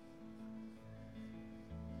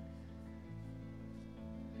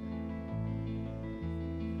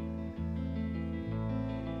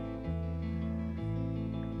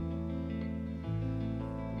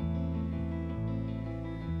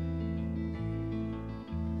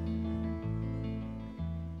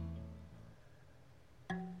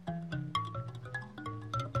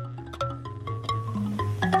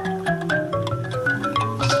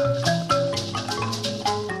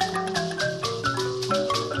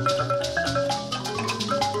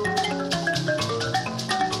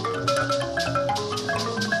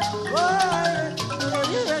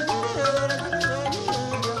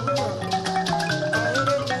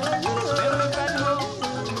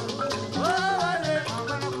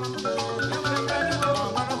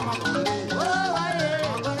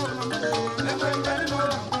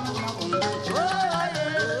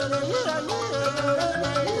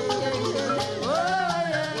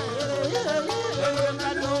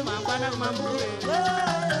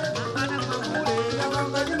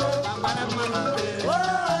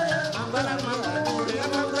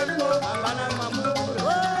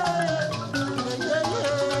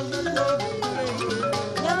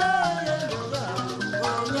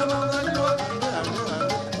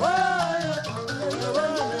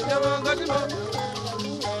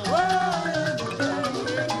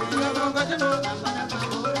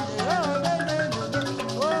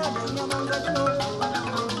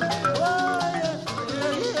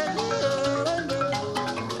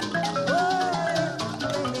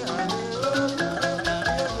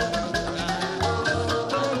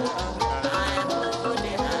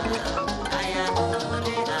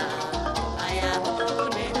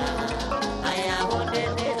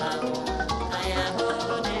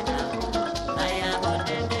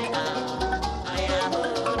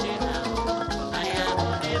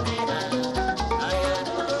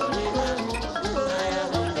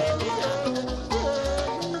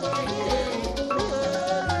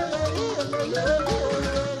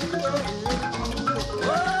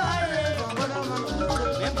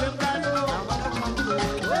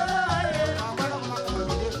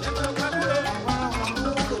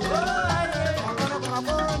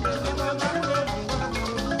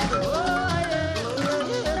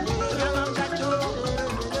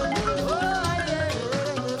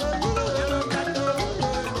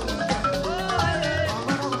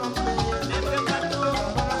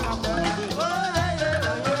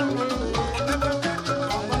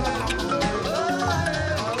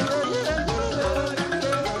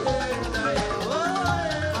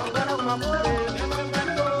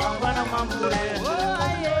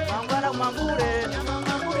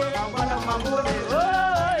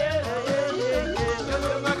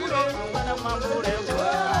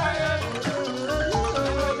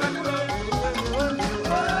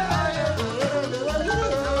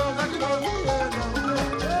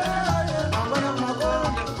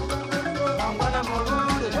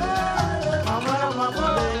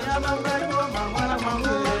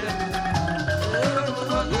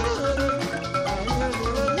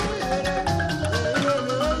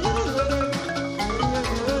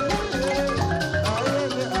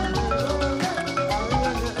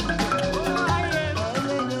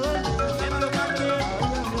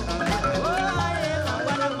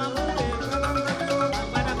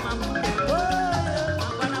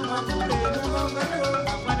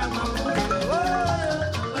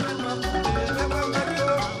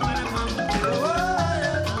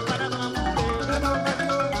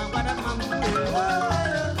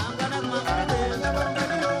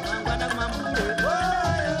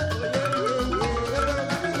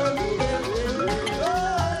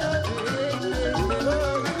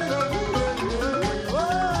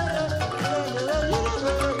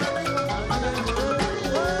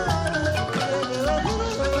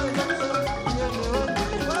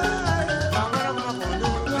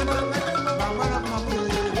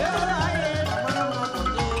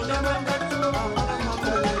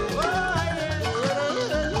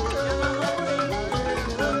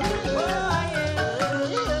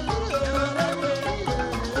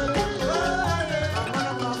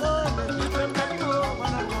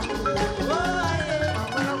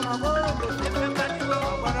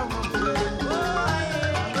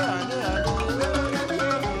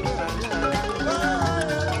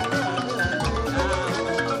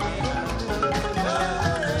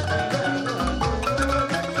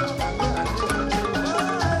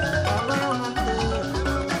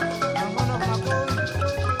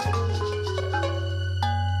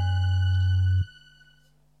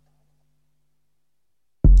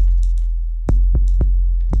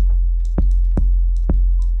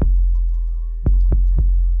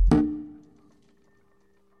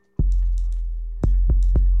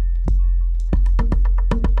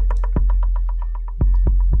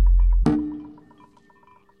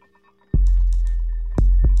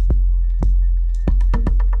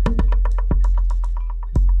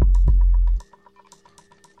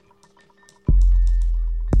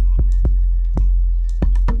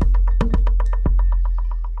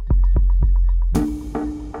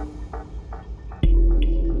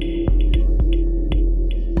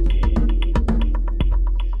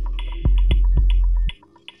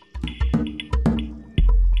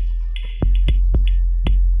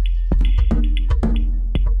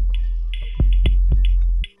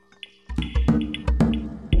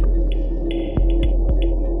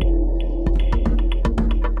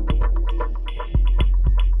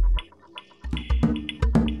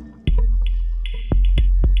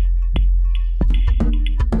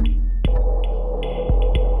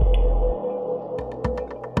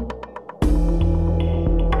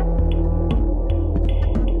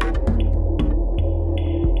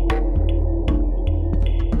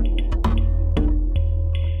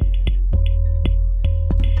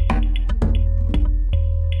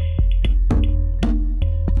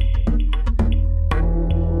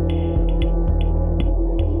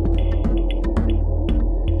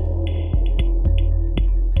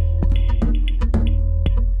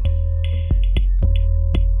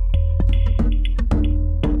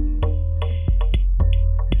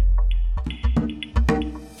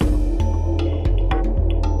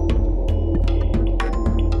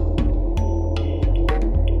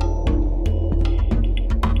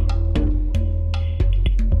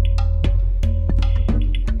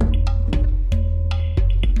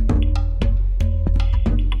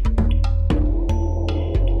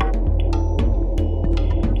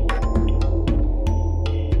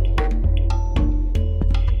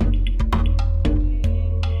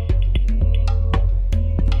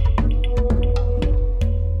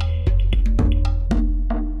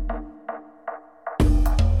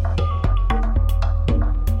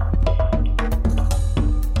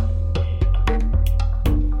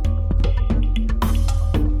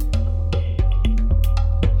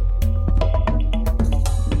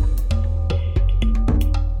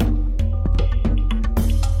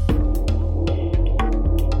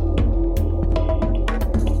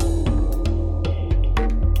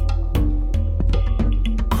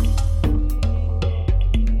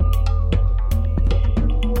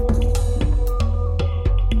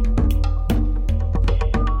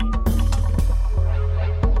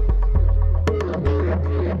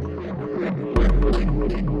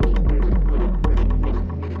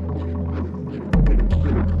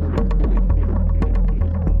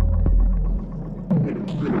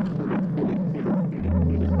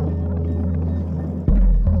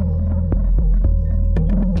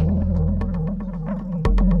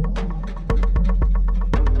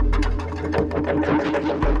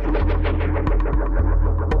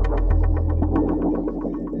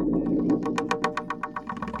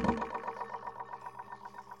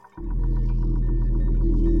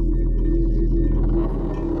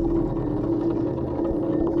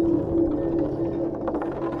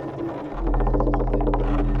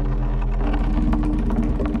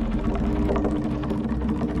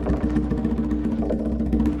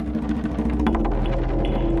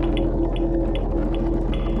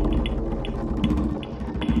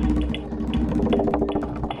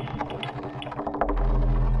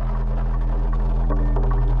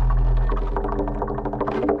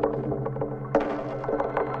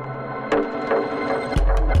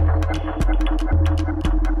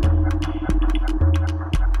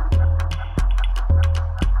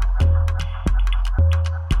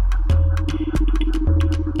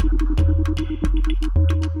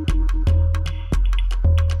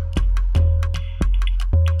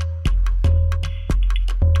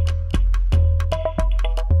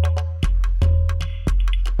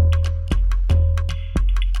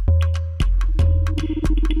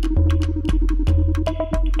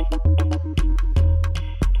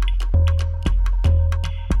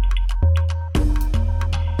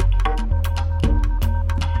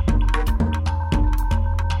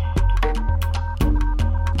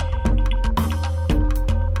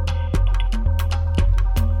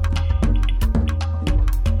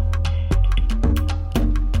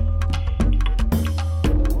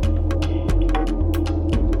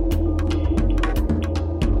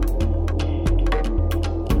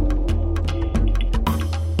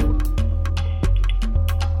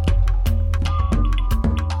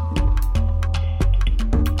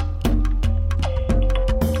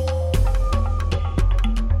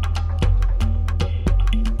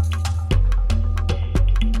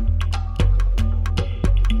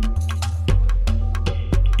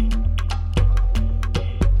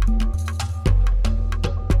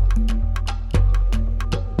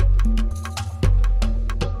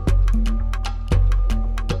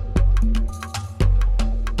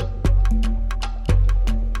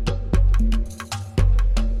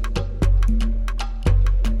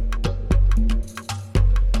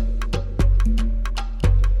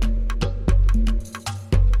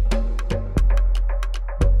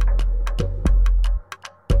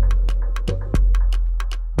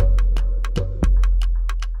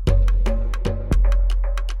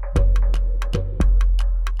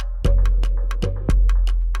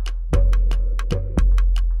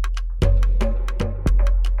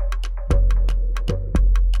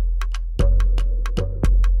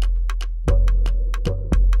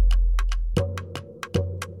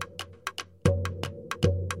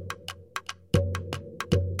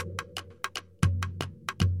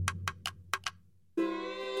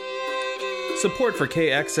 Support for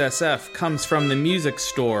KXSF comes from the Music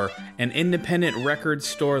Store, an independent record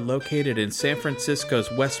store located in San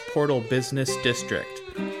Francisco's West Portal Business District.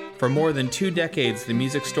 For more than 2 decades, the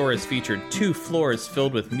Music Store has featured 2 floors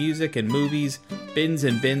filled with music and movies, bins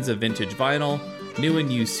and bins of vintage vinyl, new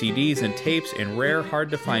and used CDs and tapes, and rare,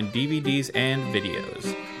 hard-to-find DVDs and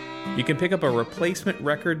videos. You can pick up a replacement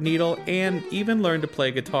record needle and even learn to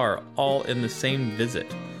play guitar, all in the same visit.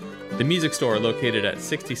 The Music Store, located at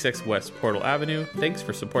 66 West Portal Avenue. Thanks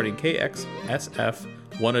for supporting KXSF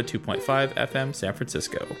 102.5 FM San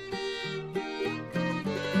Francisco.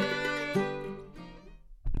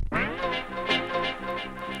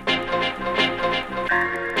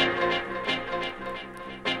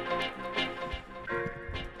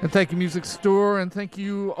 And thank you, Music Store, and thank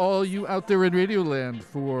you all you out there in Radioland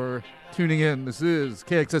for tuning in. This is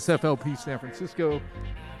KXSF LP San Francisco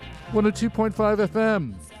 102.5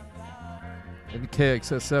 FM. And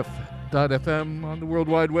KXSF.FM on the World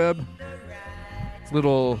Wide Web.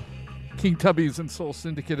 Little King Tubbies and Soul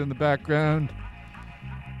Syndicate in the background.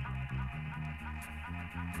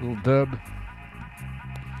 Little dub.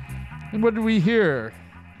 And what did we hear?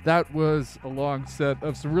 That was a long set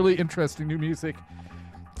of some really interesting new music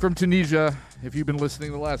from Tunisia. If you've been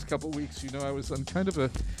listening the last couple of weeks, you know I was on kind of a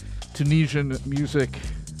Tunisian music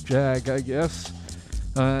jag, I guess.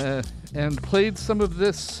 And played some of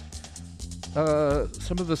this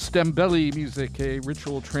some of the Stembele music, a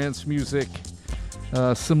ritual trance music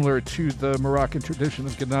similar to the Moroccan tradition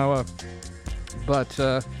of Gnawa. But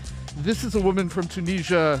this is a woman from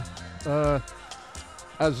Tunisia,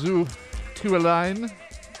 Azu Tiwaline,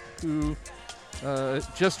 who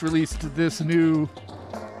just released this new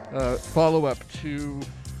follow-up to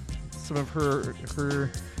some of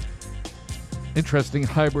her interesting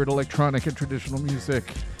hybrid electronic and traditional music.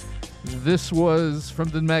 This was from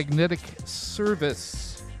the Magnetic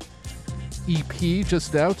Service EP,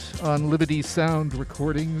 just out on Liberty Sound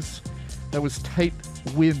Recordings. That was Tight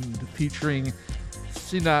Wind, featuring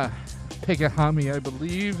Sina Pegahami, I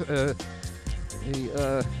believe, a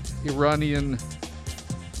Iranian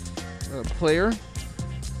player,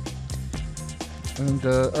 and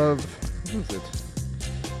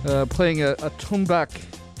playing a tombak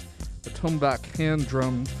hand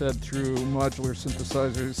drum fed through modular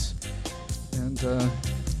synthesizers. And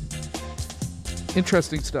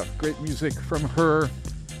interesting stuff. Great music from her.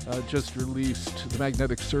 Just released the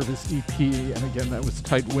Magnetic Service EP. And again, that was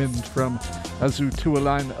Tight Wind from Azu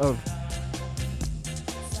Tiwaline of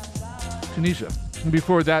Tunisia. And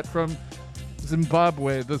before that, from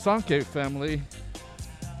Zimbabwe, the Konte Family,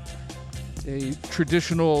 a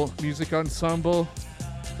traditional music ensemble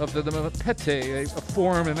of the Mapete, a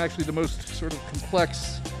form, and actually the most sort of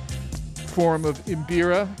complex form of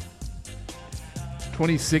Imbira.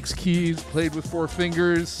 26 keys, played with 4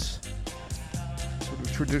 fingers, sort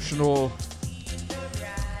of traditional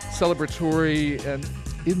celebratory and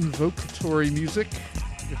invocatory music,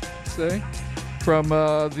 you could say, from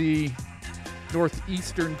the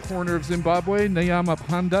northeastern corner of Zimbabwe, Nyama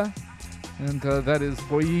Panda, and that is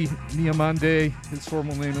Boyi Niamande, his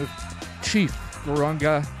formal name of Chief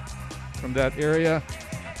Goranga, from that area,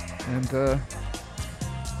 and a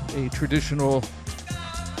traditional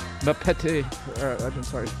Matepe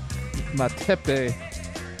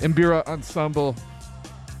Imbira ensemble,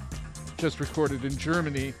 just recorded in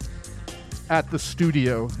Germany at the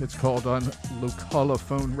studio. It's called on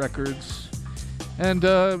Localophone Records. And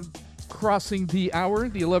crossing the hour,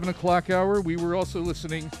 the 11 o'clock hour, we were also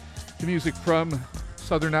listening to music from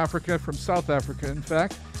Southern Africa, from South Africa, in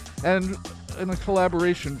fact, and in a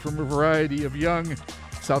collaboration from a variety of young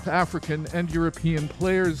South African and European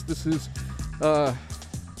players. This is the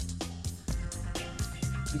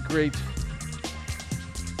great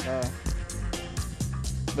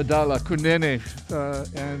Madala Kunene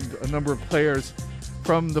and a number of players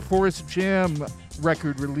from the Forest Jam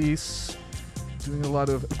record release, doing a lot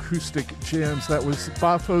of acoustic jams. That was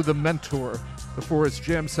Bafo the Mentor, the Forest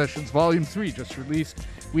Jam Sessions, Volume 3, just released.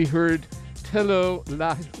 We heard Telo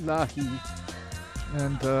Lahi,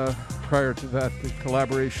 and prior to that, the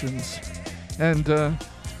collaborations and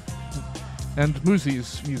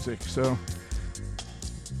Muzi's music. So,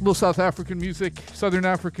 a little South African music, Southern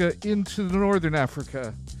Africa into the Northern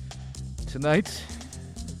Africa tonight.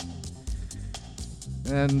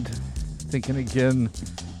 And thinking again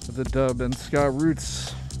of the dub and ska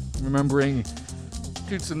roots, remembering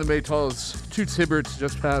Toots and the Maytals. Toots Hibberts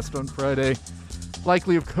just passed on Friday,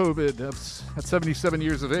 likely of COVID, at 77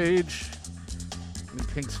 years of age, in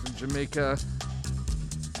Kingston, Jamaica.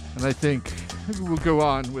 And I think maybe we'll go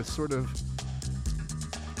on with sort of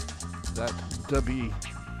that dubby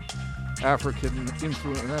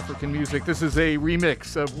African music. This is a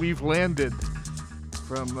remix of We've Landed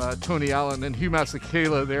from Tony Allen and Hugh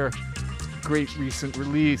Masekela, their great recent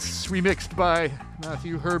release, remixed by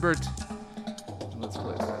Matthew Herbert. Let's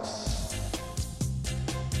play this.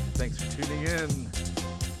 Thanks for tuning in.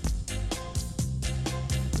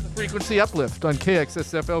 The Frequency Uplift on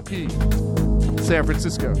KXSFLP, San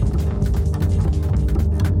Francisco.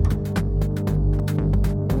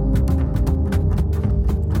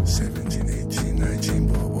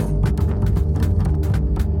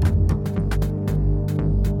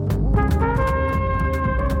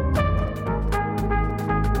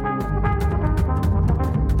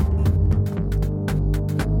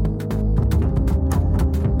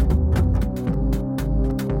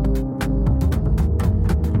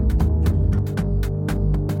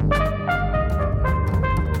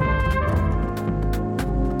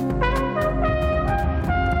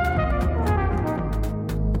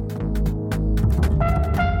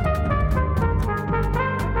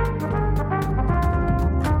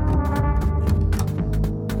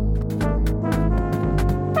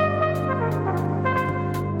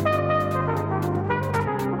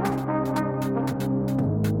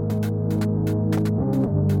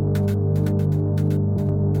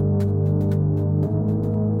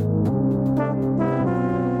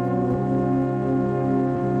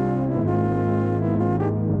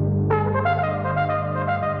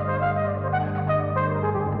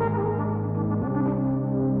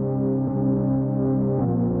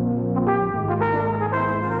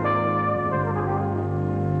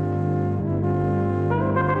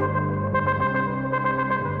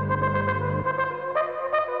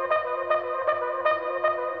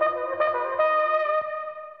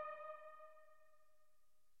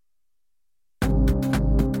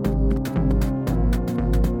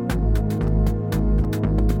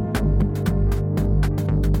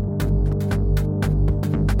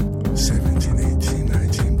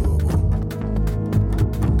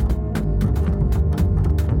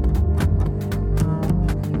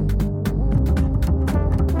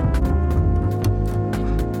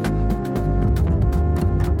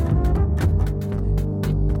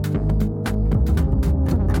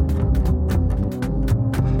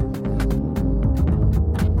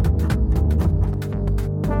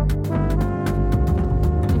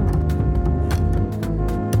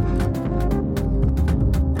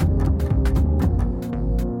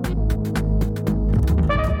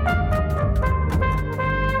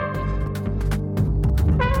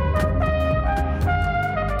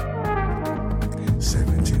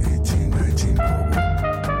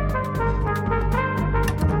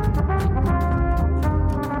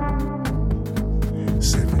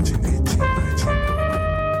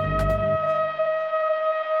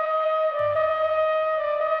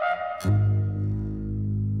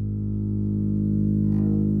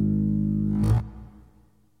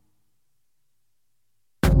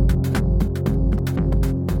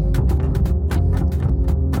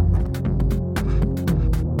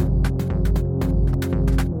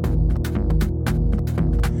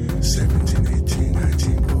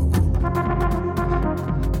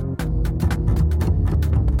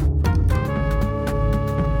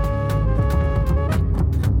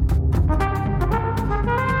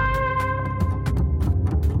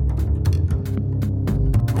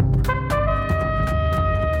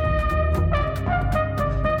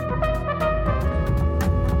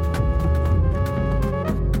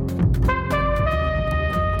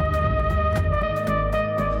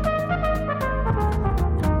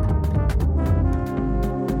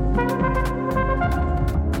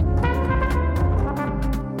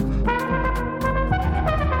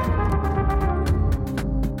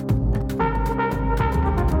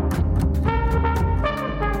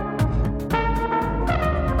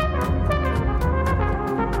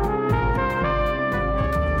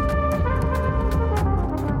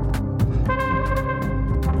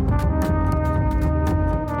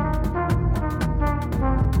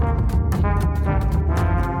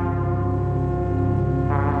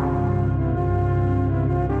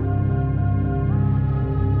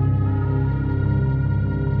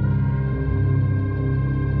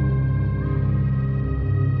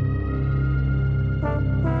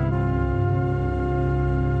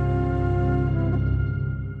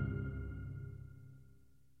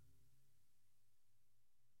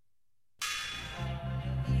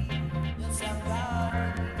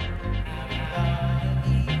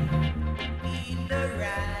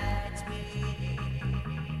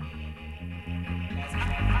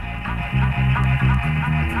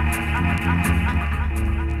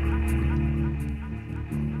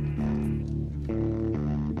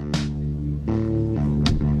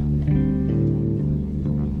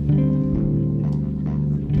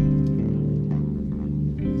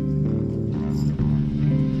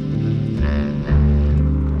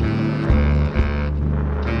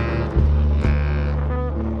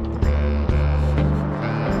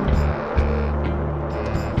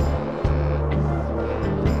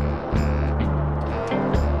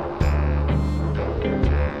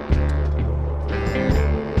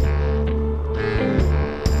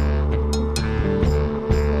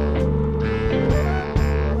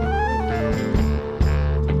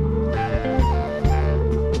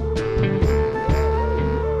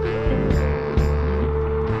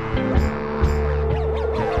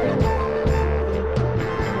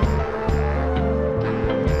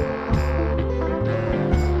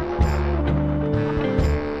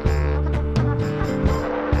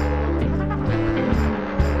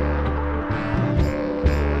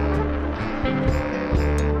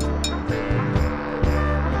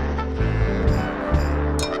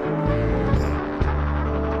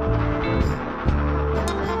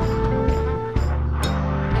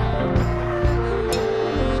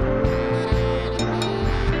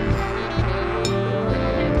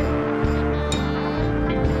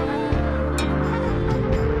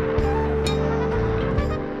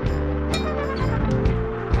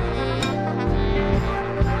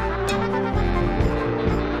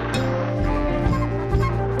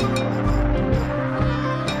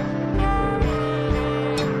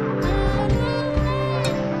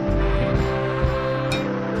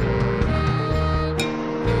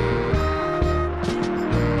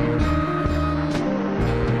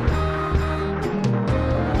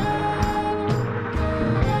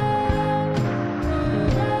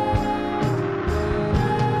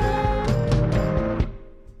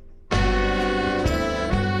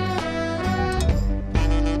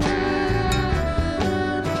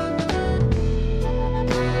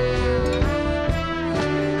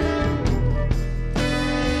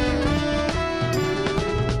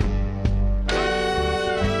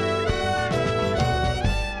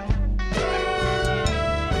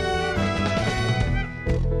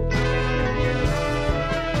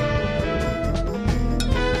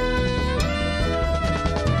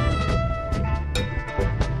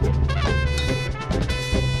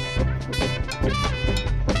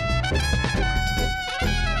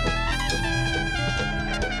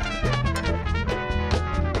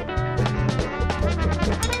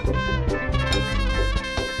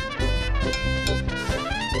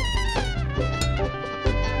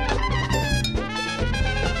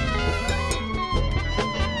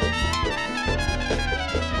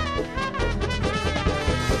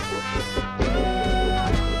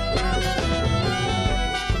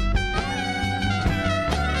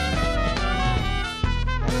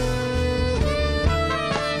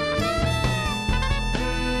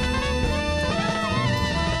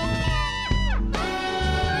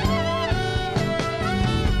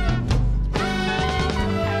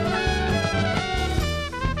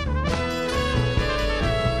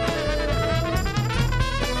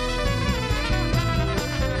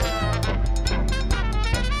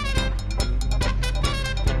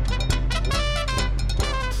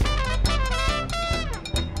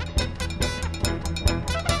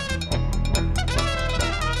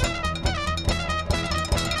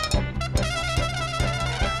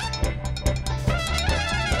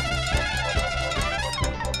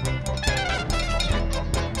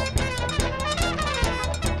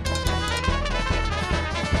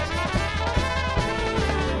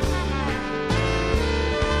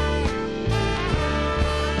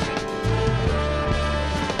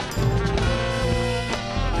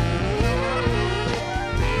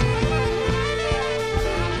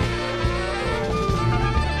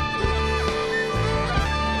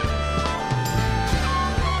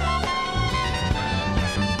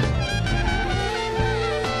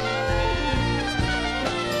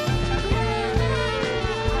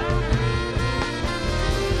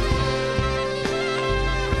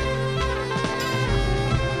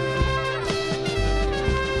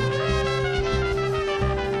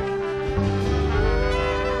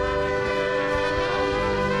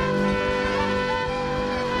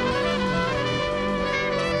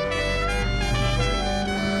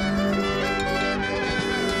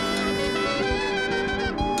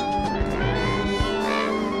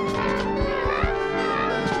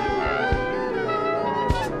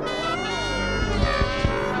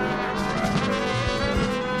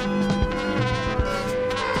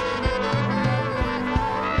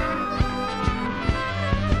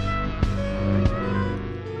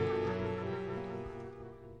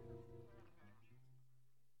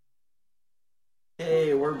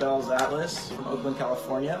 Charles Atlas from Oakland,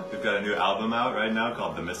 California. We've got a new album out right now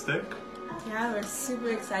called The Mystic. Yeah, we're super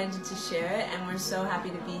excited to share it, and we're so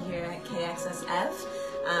happy to be here at KXSF.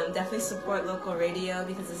 Definitely support local radio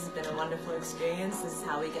because this has been a wonderful experience. This is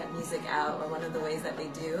how we get music out, or one of the ways that we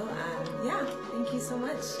do. Yeah, thank you so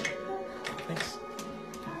much. Thanks.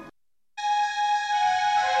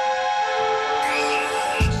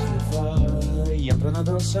 Entra na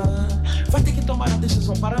dança, vai ter que tomar a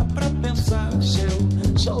decisão, parar pra pensar. Seu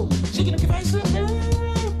sou signo que vai ser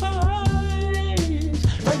paz,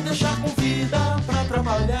 vai me deixar com vida pra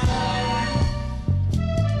trabalhar.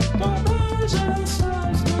 Todas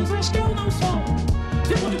essas coisas que eu não sou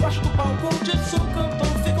ficam debaixo do palco onde sou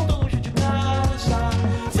cantor, ficam tão longe de casa.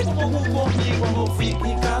 Fica um pouco comigo, amor, fica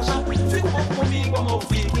em casa. Fica um pouco comigo, amor,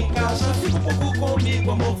 fica em casa. Fica um pouco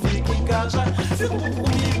comigo, amor, fica em casa. Fica um pouco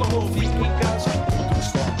comigo, amor, fica em casa.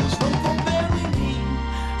 Outros corpos não combinam em mim.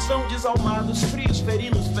 São desalmados, frios,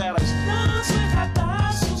 ferinos, feras. Dançam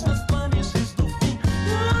erradaços nas planícies do fim.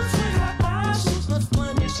 Dançam erradaços nas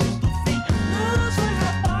planícies do fim. Dançam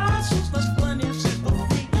erradaços nas planícies do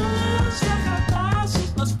fim. Dançam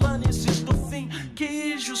erradaços nas planícies do fim.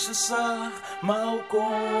 Quis justiçar, mal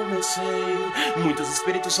comecei. Muitos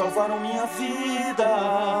espíritos salvaram minha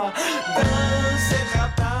vida. Dança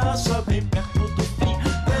erradaça bem perto do fim.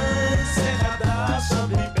 Dança erradaça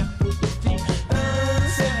bem perto do fim.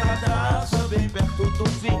 Dança erradaça bem perto do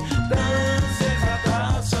fim. Dança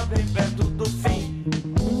erradaça bem perto do fim.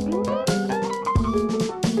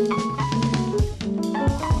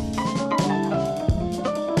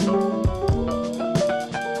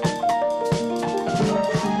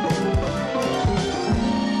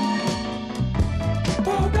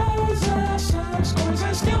 Todas essas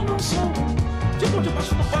coisas que eu não sou ficam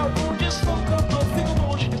debaixo do palco onde estou cantor, fico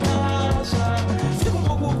longe de casa. Fico um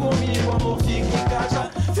pouco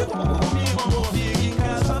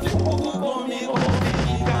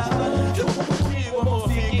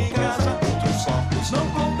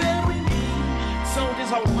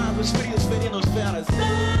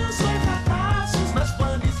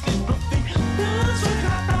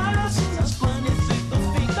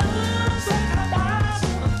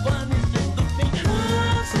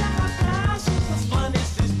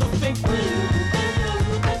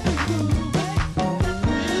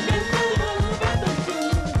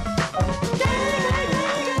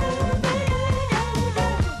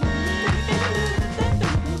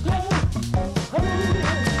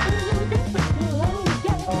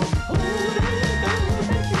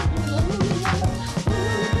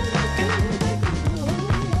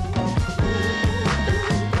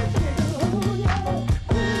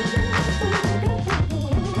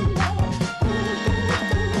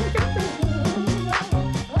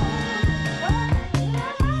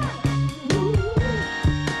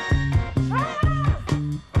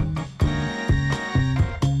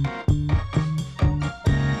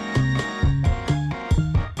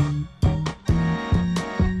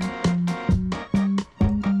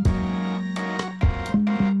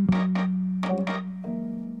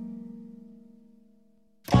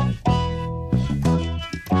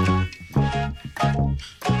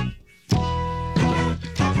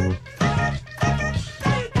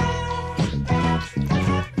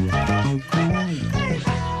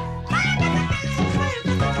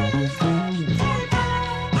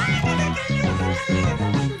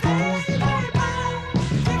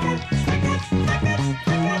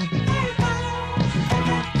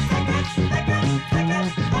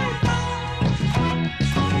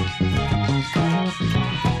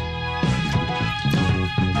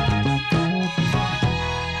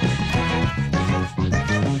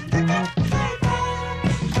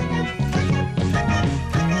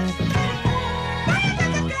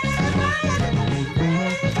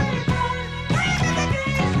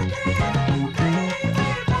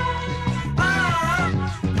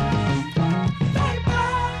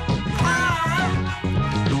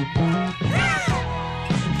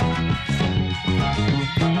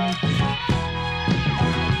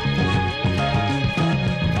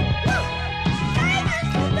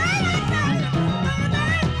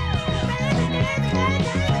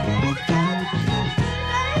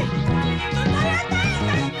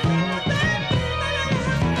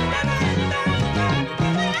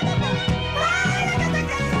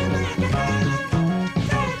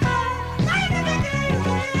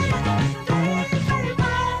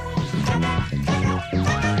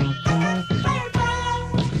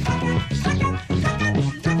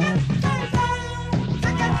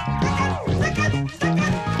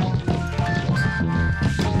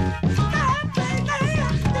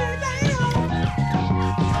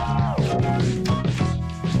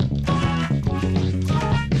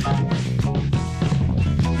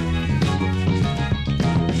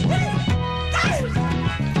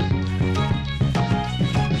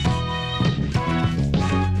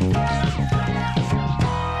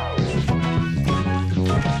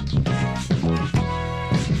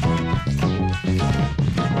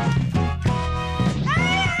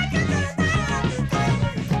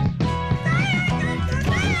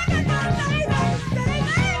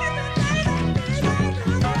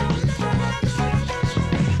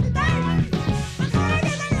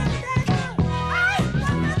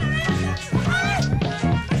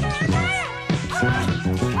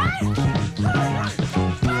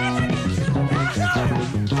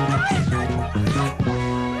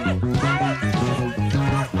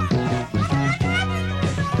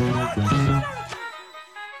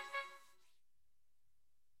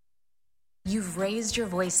You've raised your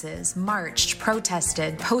voices, marched,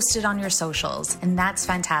 protested, posted on your socials, and that's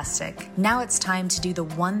fantastic. Now it's time to do the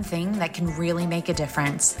one thing that can really make a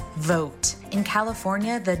difference: vote. In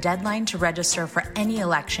California, the deadline to register for any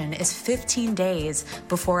election is 15 days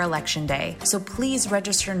before Election Day. So please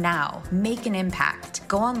register now. Make an impact.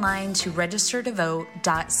 Go online to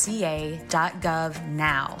registertovote.ca.gov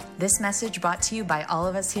now. This message brought to you by all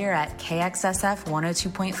of us here at KXSF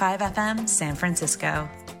 102.5 FM, San Francisco.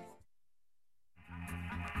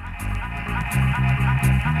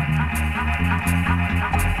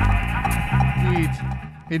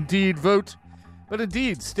 Indeed, vote. But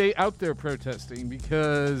indeed, stay out there protesting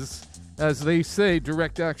because, as they say,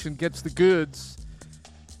 direct action gets the goods.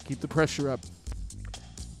 Keep the pressure up.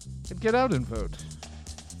 And get out and vote.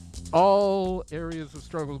 All areas of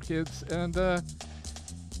struggle, kids, and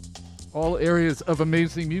all areas of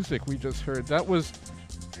amazing music we just heard. That was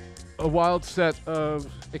a wild set of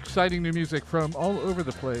exciting new music from all over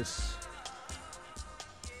the place.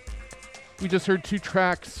 We just heard 2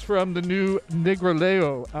 tracks from the new Negro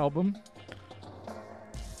Leo album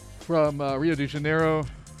from Rio de Janeiro.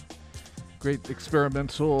 Great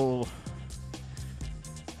experimental,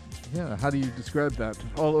 how do you describe that?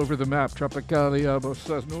 All over the map. Tropicalia,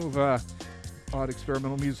 Bossa Nova, odd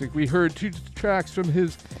experimental music. We heard 2 tracks from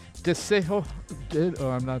his Desejo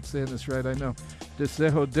I'm not saying this right, I know.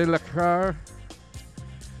 Desejo de la Car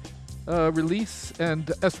release, and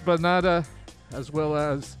Esplanada, as well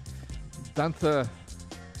as Danza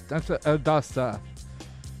Eldasta,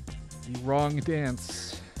 the wrong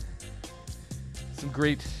dance. Some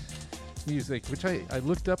great music, which I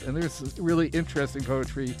looked up, and there's really interesting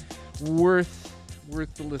poetry, worth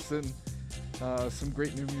the listen. Some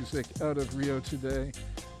great new music out of Rio today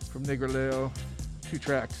from Negro Leo. 2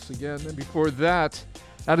 tracks again, and before that,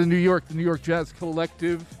 out of New York, the New York Jazz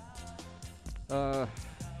Collective,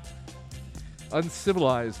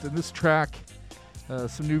 Uncivilized, and this track,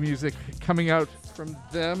 some new music coming out from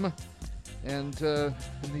them, and an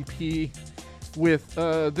EP with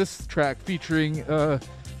this track featuring the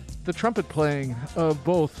trumpet playing of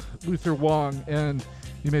both Luther Wong and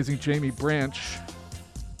the amazing Jaimie Branch.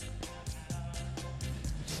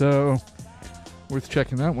 So, worth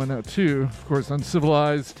checking that one out too. Of course,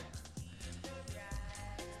 Uncivilized.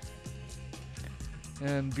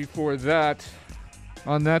 And before that,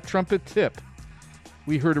 on that trumpet tip,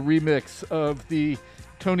 we heard a remix of the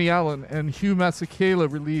Tony Allen and Hugh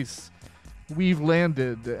Masekela release, We've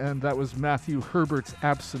Landed, and that was Matthew Herbert's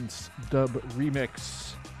Absence dub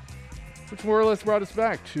remix, which more or less brought us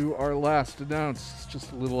back to our last announce,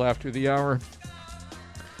 just a little after the hour.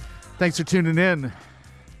 Thanks for tuning in.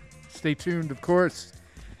 Stay tuned, of course.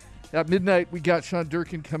 At midnight, we got Sean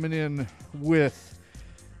Durkin coming in with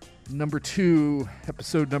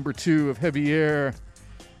episode number 2 of Heavy Air.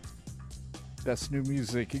 Best new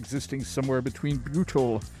music existing somewhere between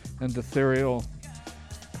brutal and ethereal.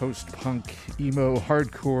 Post-punk, emo,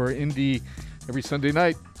 hardcore, indie, every Sunday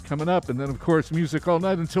night coming up. And then, of course, music all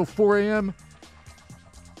night until 4 a.m.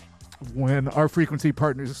 when our frequency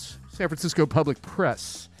partners, San Francisco Public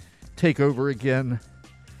Press, take over again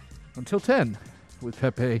until 10 with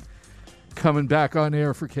Pepe coming back on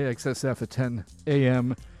air for KXSF at 10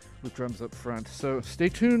 a.m. with drums up front. So stay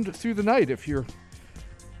tuned through the night if you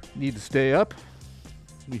need to stay up.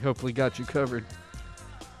 We hopefully got you covered.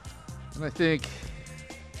 And I think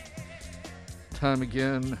time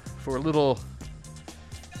again for a little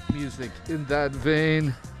music in that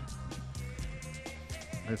vein.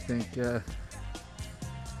 I think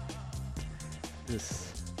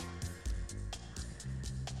this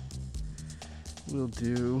will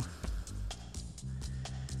do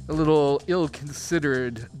a little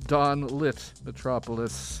ill-considered dawn-lit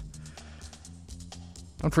metropolis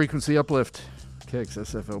on Frequency Uplift,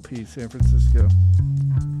 KXSFLP, San Francisco.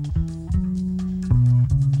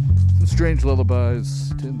 Some strange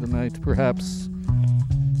lullabies to end the night, perhaps.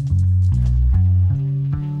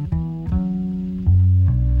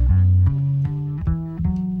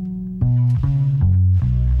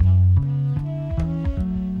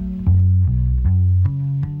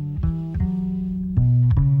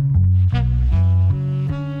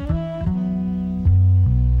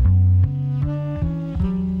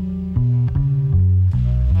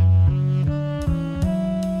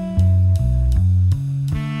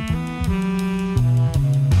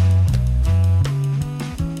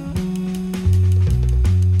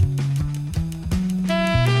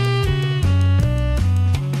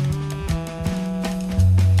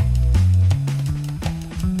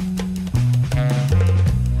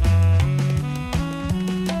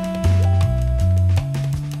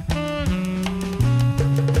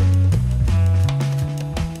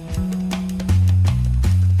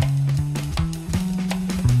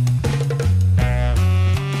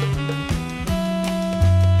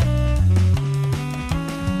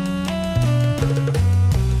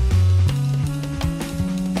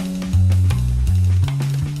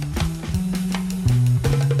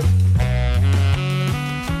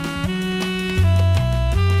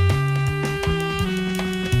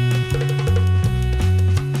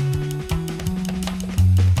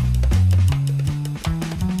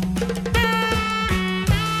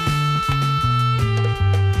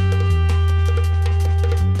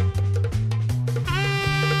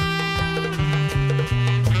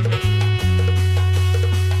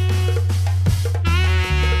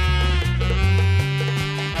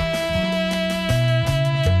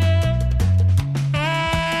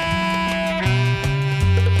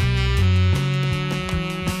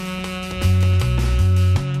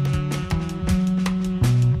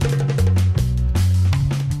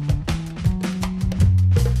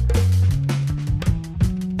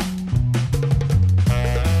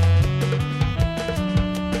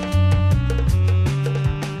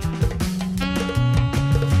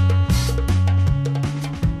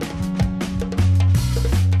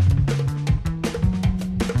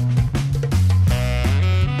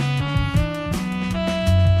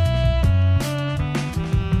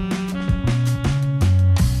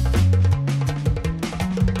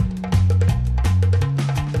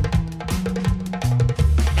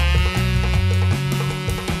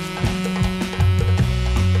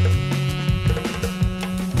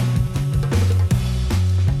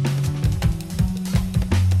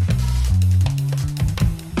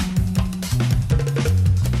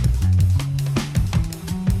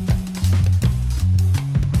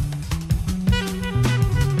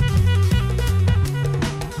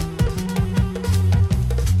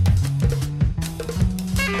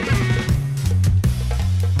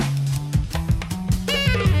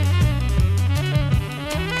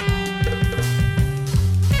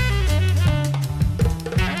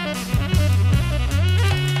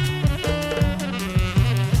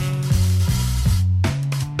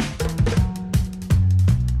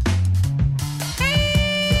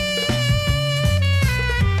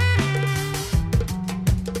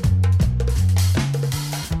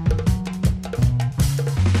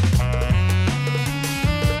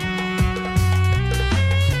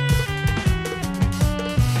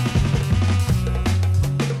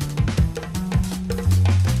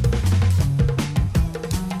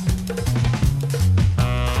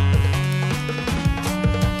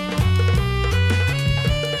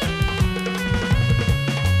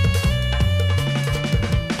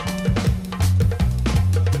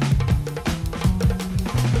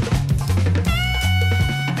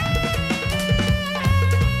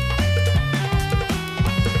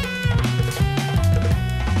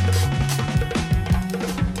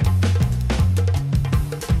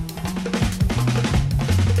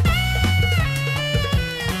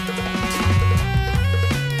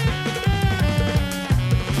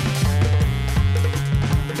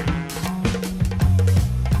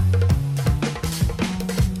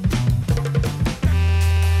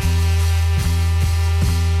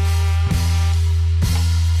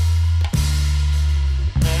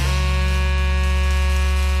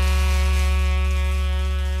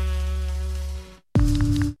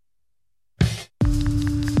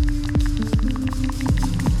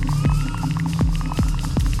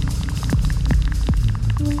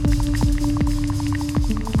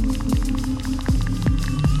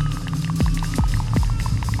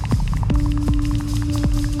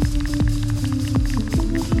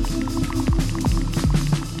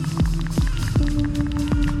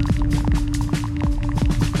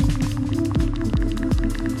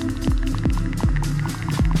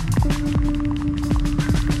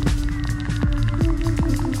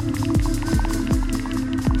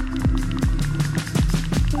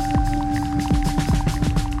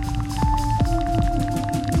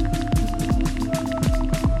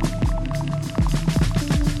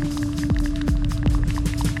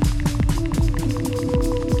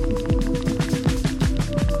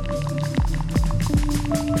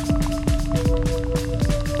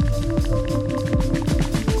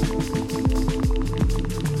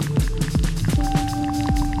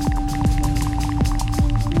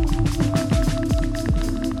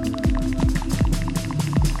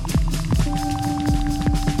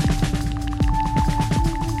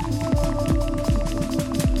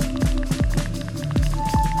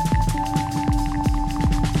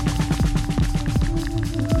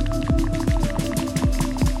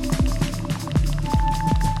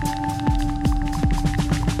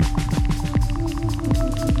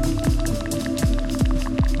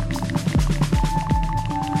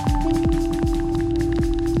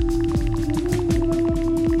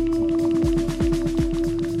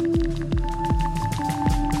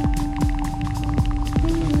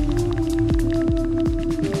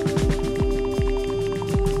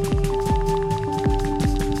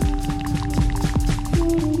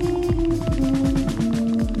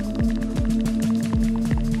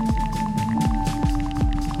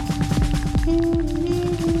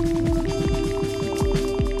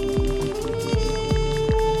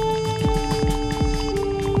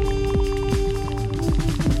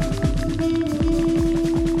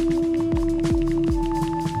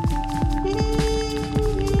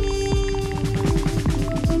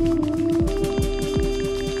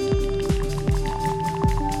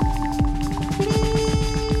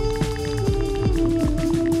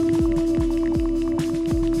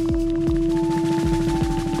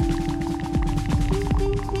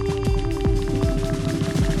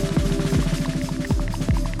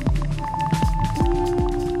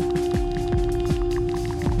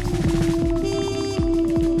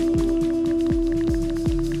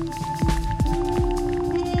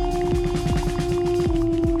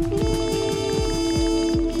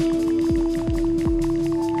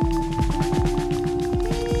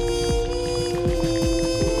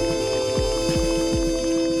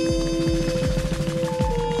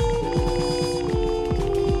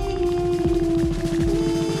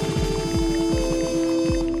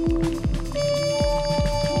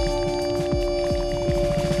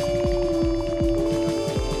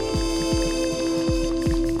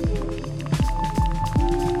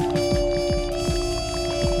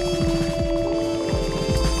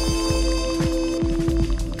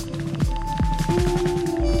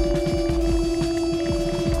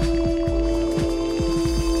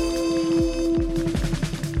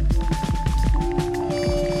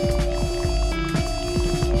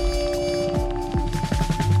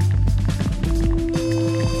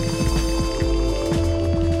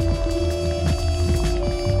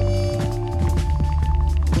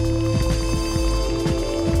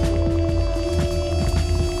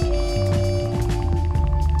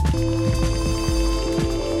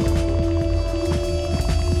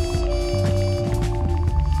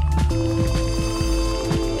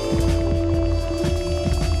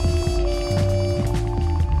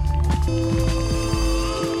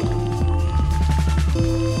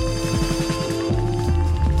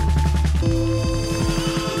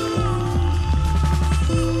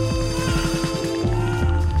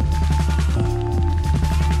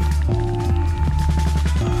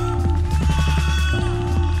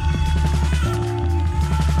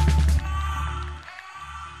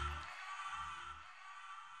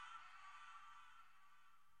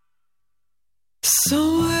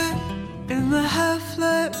 somewhere in the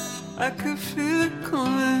half-light, I could feel it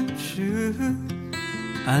coming true.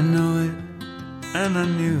 I know it, and I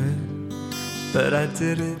knew it, but I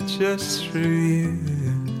did it just for you.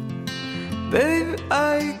 Baby,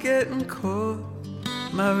 are you getting cold?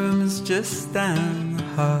 My room is just down the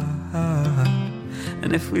hall,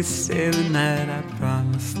 and if we stay the night, I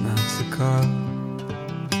promise not to call.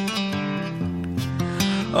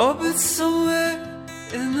 Oh, but somewhere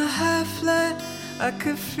in the half-light, I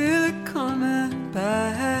could feel it coming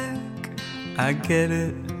back. I get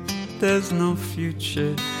it, there's no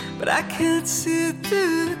future, but I can't see it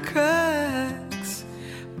through the cracks.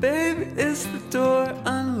 Baby, is the door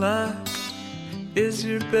unlocked? Is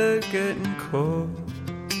your bed getting cold?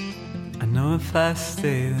 I know if I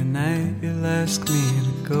stay the night, you'll ask me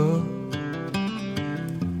to go.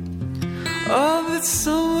 Oh, but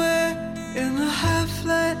somewhere in the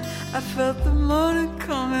half-light, I felt the morning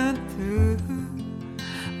coming through.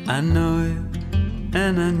 I know it,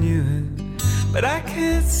 and I knew it, but I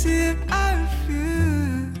can't see it, I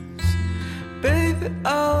refuse. Baby,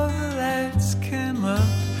 all the lights came up,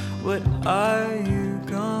 what are you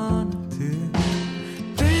gonna do?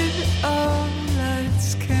 Baby, all the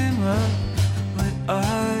lights came up, what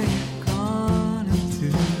are you gonna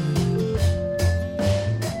do?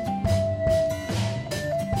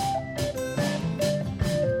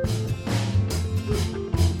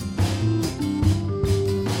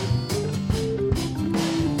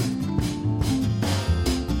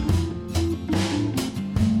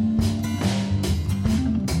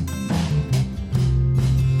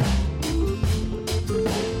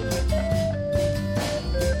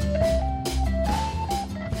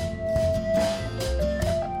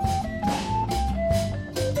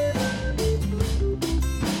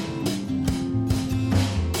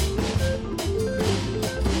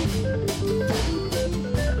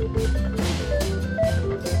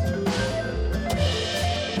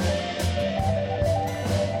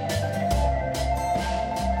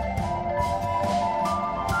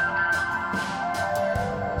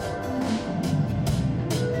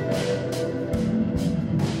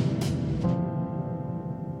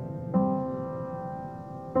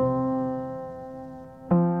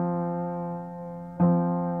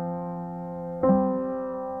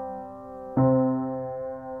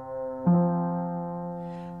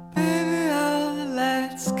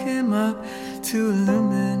 To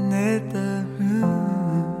illuminate the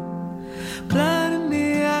room, blinding me,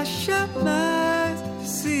 I shut my eyes,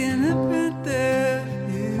 see an imprint there,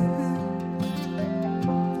 you.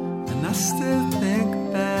 And I still think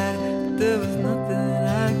about it, but there was nothing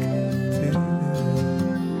I could do.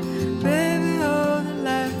 Baby, all the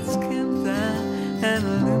lights came down and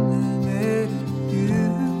illuminated you.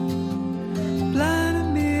 Blinding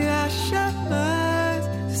me, I shut my eyes,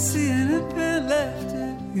 see an imprint left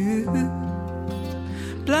of you.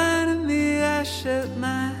 Blinding me, I shut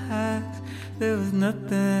my eyes, there was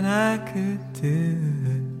nothing I could do.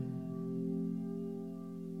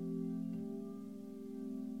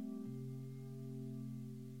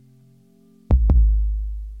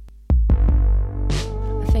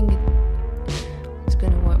 I think it's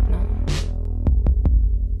gonna work now.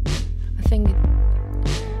 I think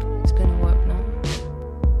it's gonna work now.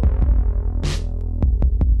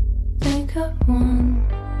 Think I won.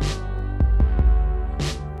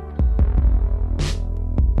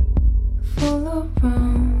 All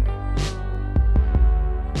around,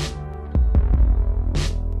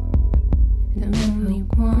 and I'm only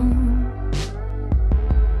one,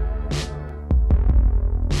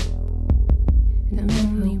 and I'm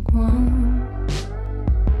only one.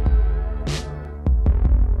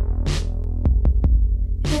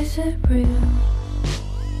 Is it real?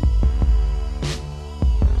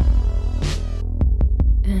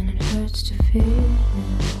 And it hurts to feel.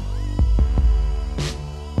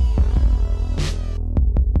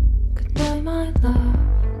 My love,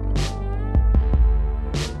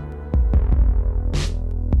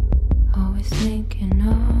 always thinking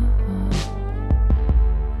of.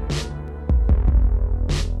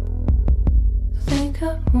 Think I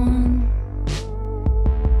won.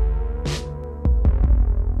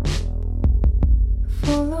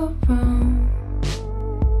 Full around,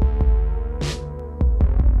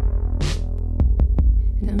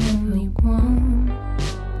 and I'm only one.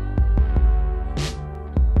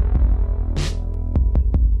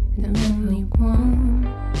 I'm only one.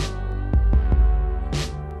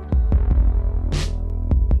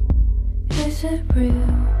 Is it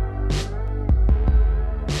real?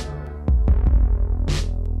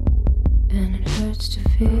 And it hurts to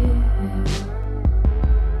feel.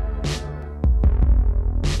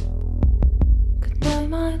 Goodnight,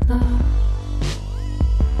 my love.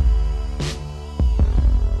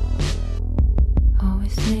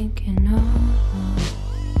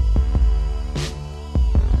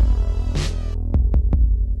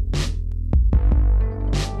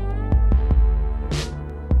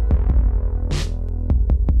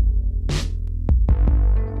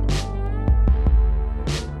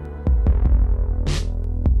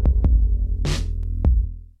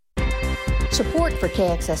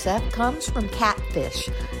 KXSF comes from Catfish,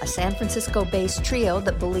 a San Francisco-based trio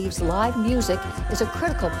that believes live music is a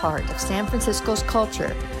critical part of San Francisco's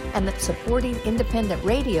culture and that supporting independent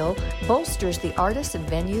radio bolsters the artists and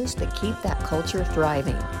venues that keep that culture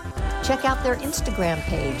thriving. Check out their Instagram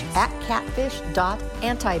page at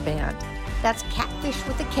catfish.antiband. That's catfish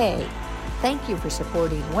with a K. Thank you for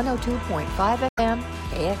supporting 102.5 FM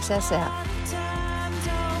KXSF.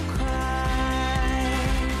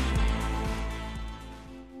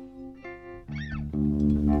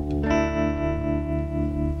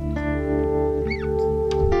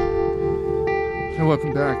 And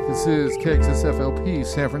welcome back. This is KXSF LP,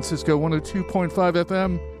 San Francisco 102.5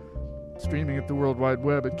 FM, streaming at the World Wide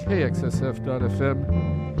Web at kxsf.fm.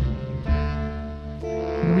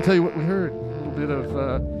 Let me tell you what we heard. A little bit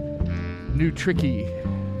of New Tricky.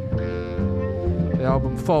 The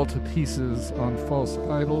album Fall to Pieces on False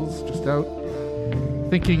Idols, just out.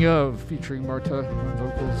 Thinking Of, featuring Marta on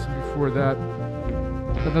vocals. And before that,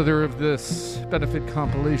 another of this benefit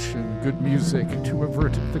compilation, Good Music to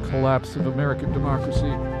Avert the Collapse of American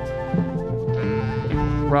Democracy.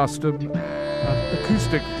 Rostam,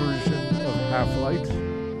 acoustic version of Half-Light.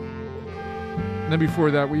 And then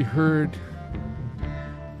before that, we heard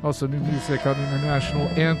also new music on the international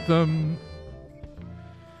anthem,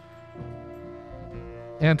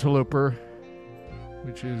 Anteloper,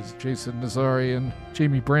 which is Jason Nazari and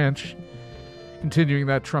Jaimie Branch, continuing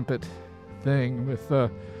that trumpet thing with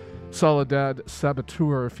Soledad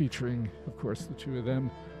Saboteur, featuring, of course, the two of them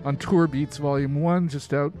on Tour Beats Volume 1,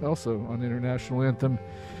 just out also on International Anthem.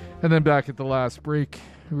 And then back at the last break,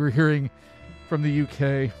 we were hearing from the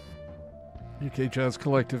UK jazz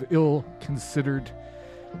collective Ill Considered,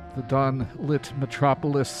 the Don Lit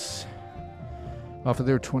Metropolis, off of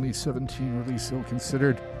their 2017 release, Ill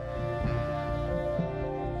Considered.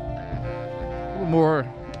 A little more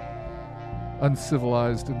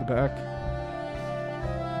Uncivilized in the back.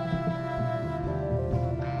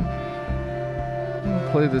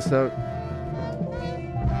 I'll play this out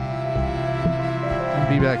and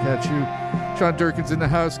be back at you. John Durkin's in the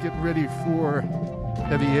house getting ready for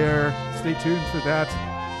Heavy Air. Stay tuned for that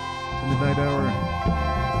in the Midnight Hour.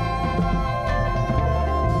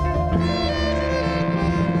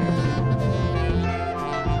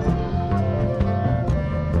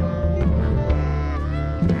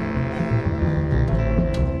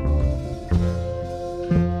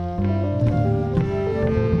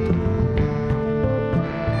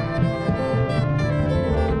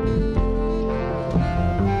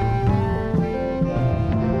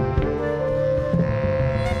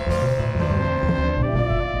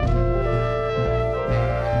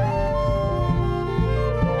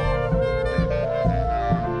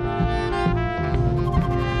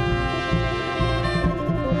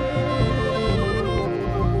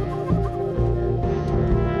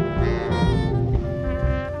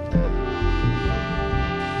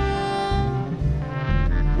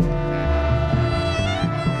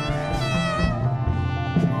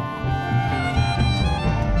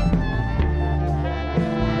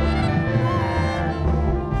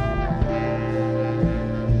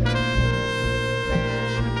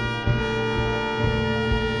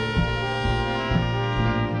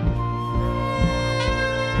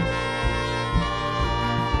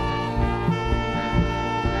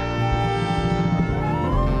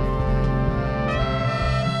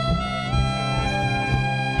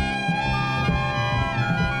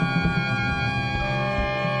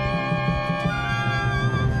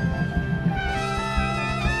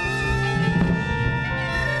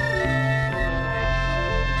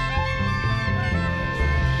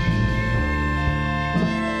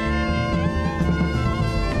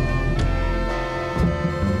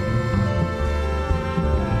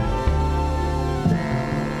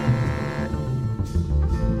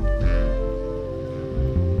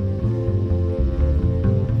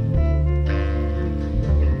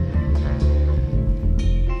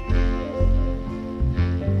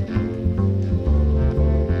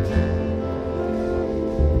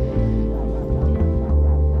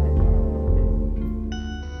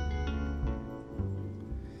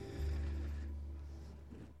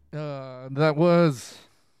 That was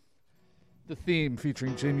the theme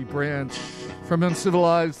featuring Jaimie Branch from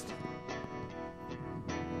Uncivilized.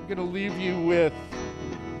 I'm going to leave you with,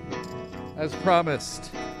 as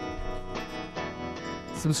promised,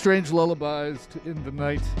 some strange lullabies to end the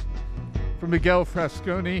night from Miguel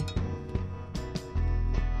Frasconi.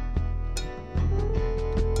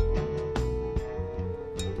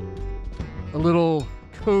 A little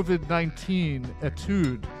COVID-19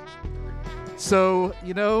 etude. So,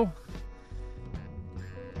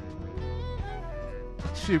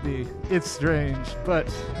 to me. It's strange, but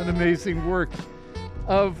an amazing work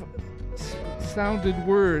of sounded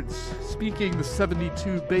words, speaking the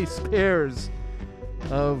 72 base pairs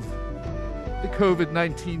of the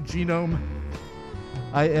COVID-19 genome.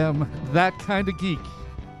 I am that kind of geek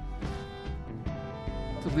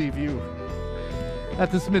to leave you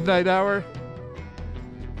at this midnight hour.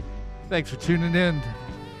 Thanks for tuning in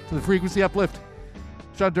to the Frequency Uplift.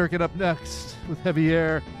 Sean Durkin up next with Heavy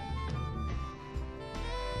Air.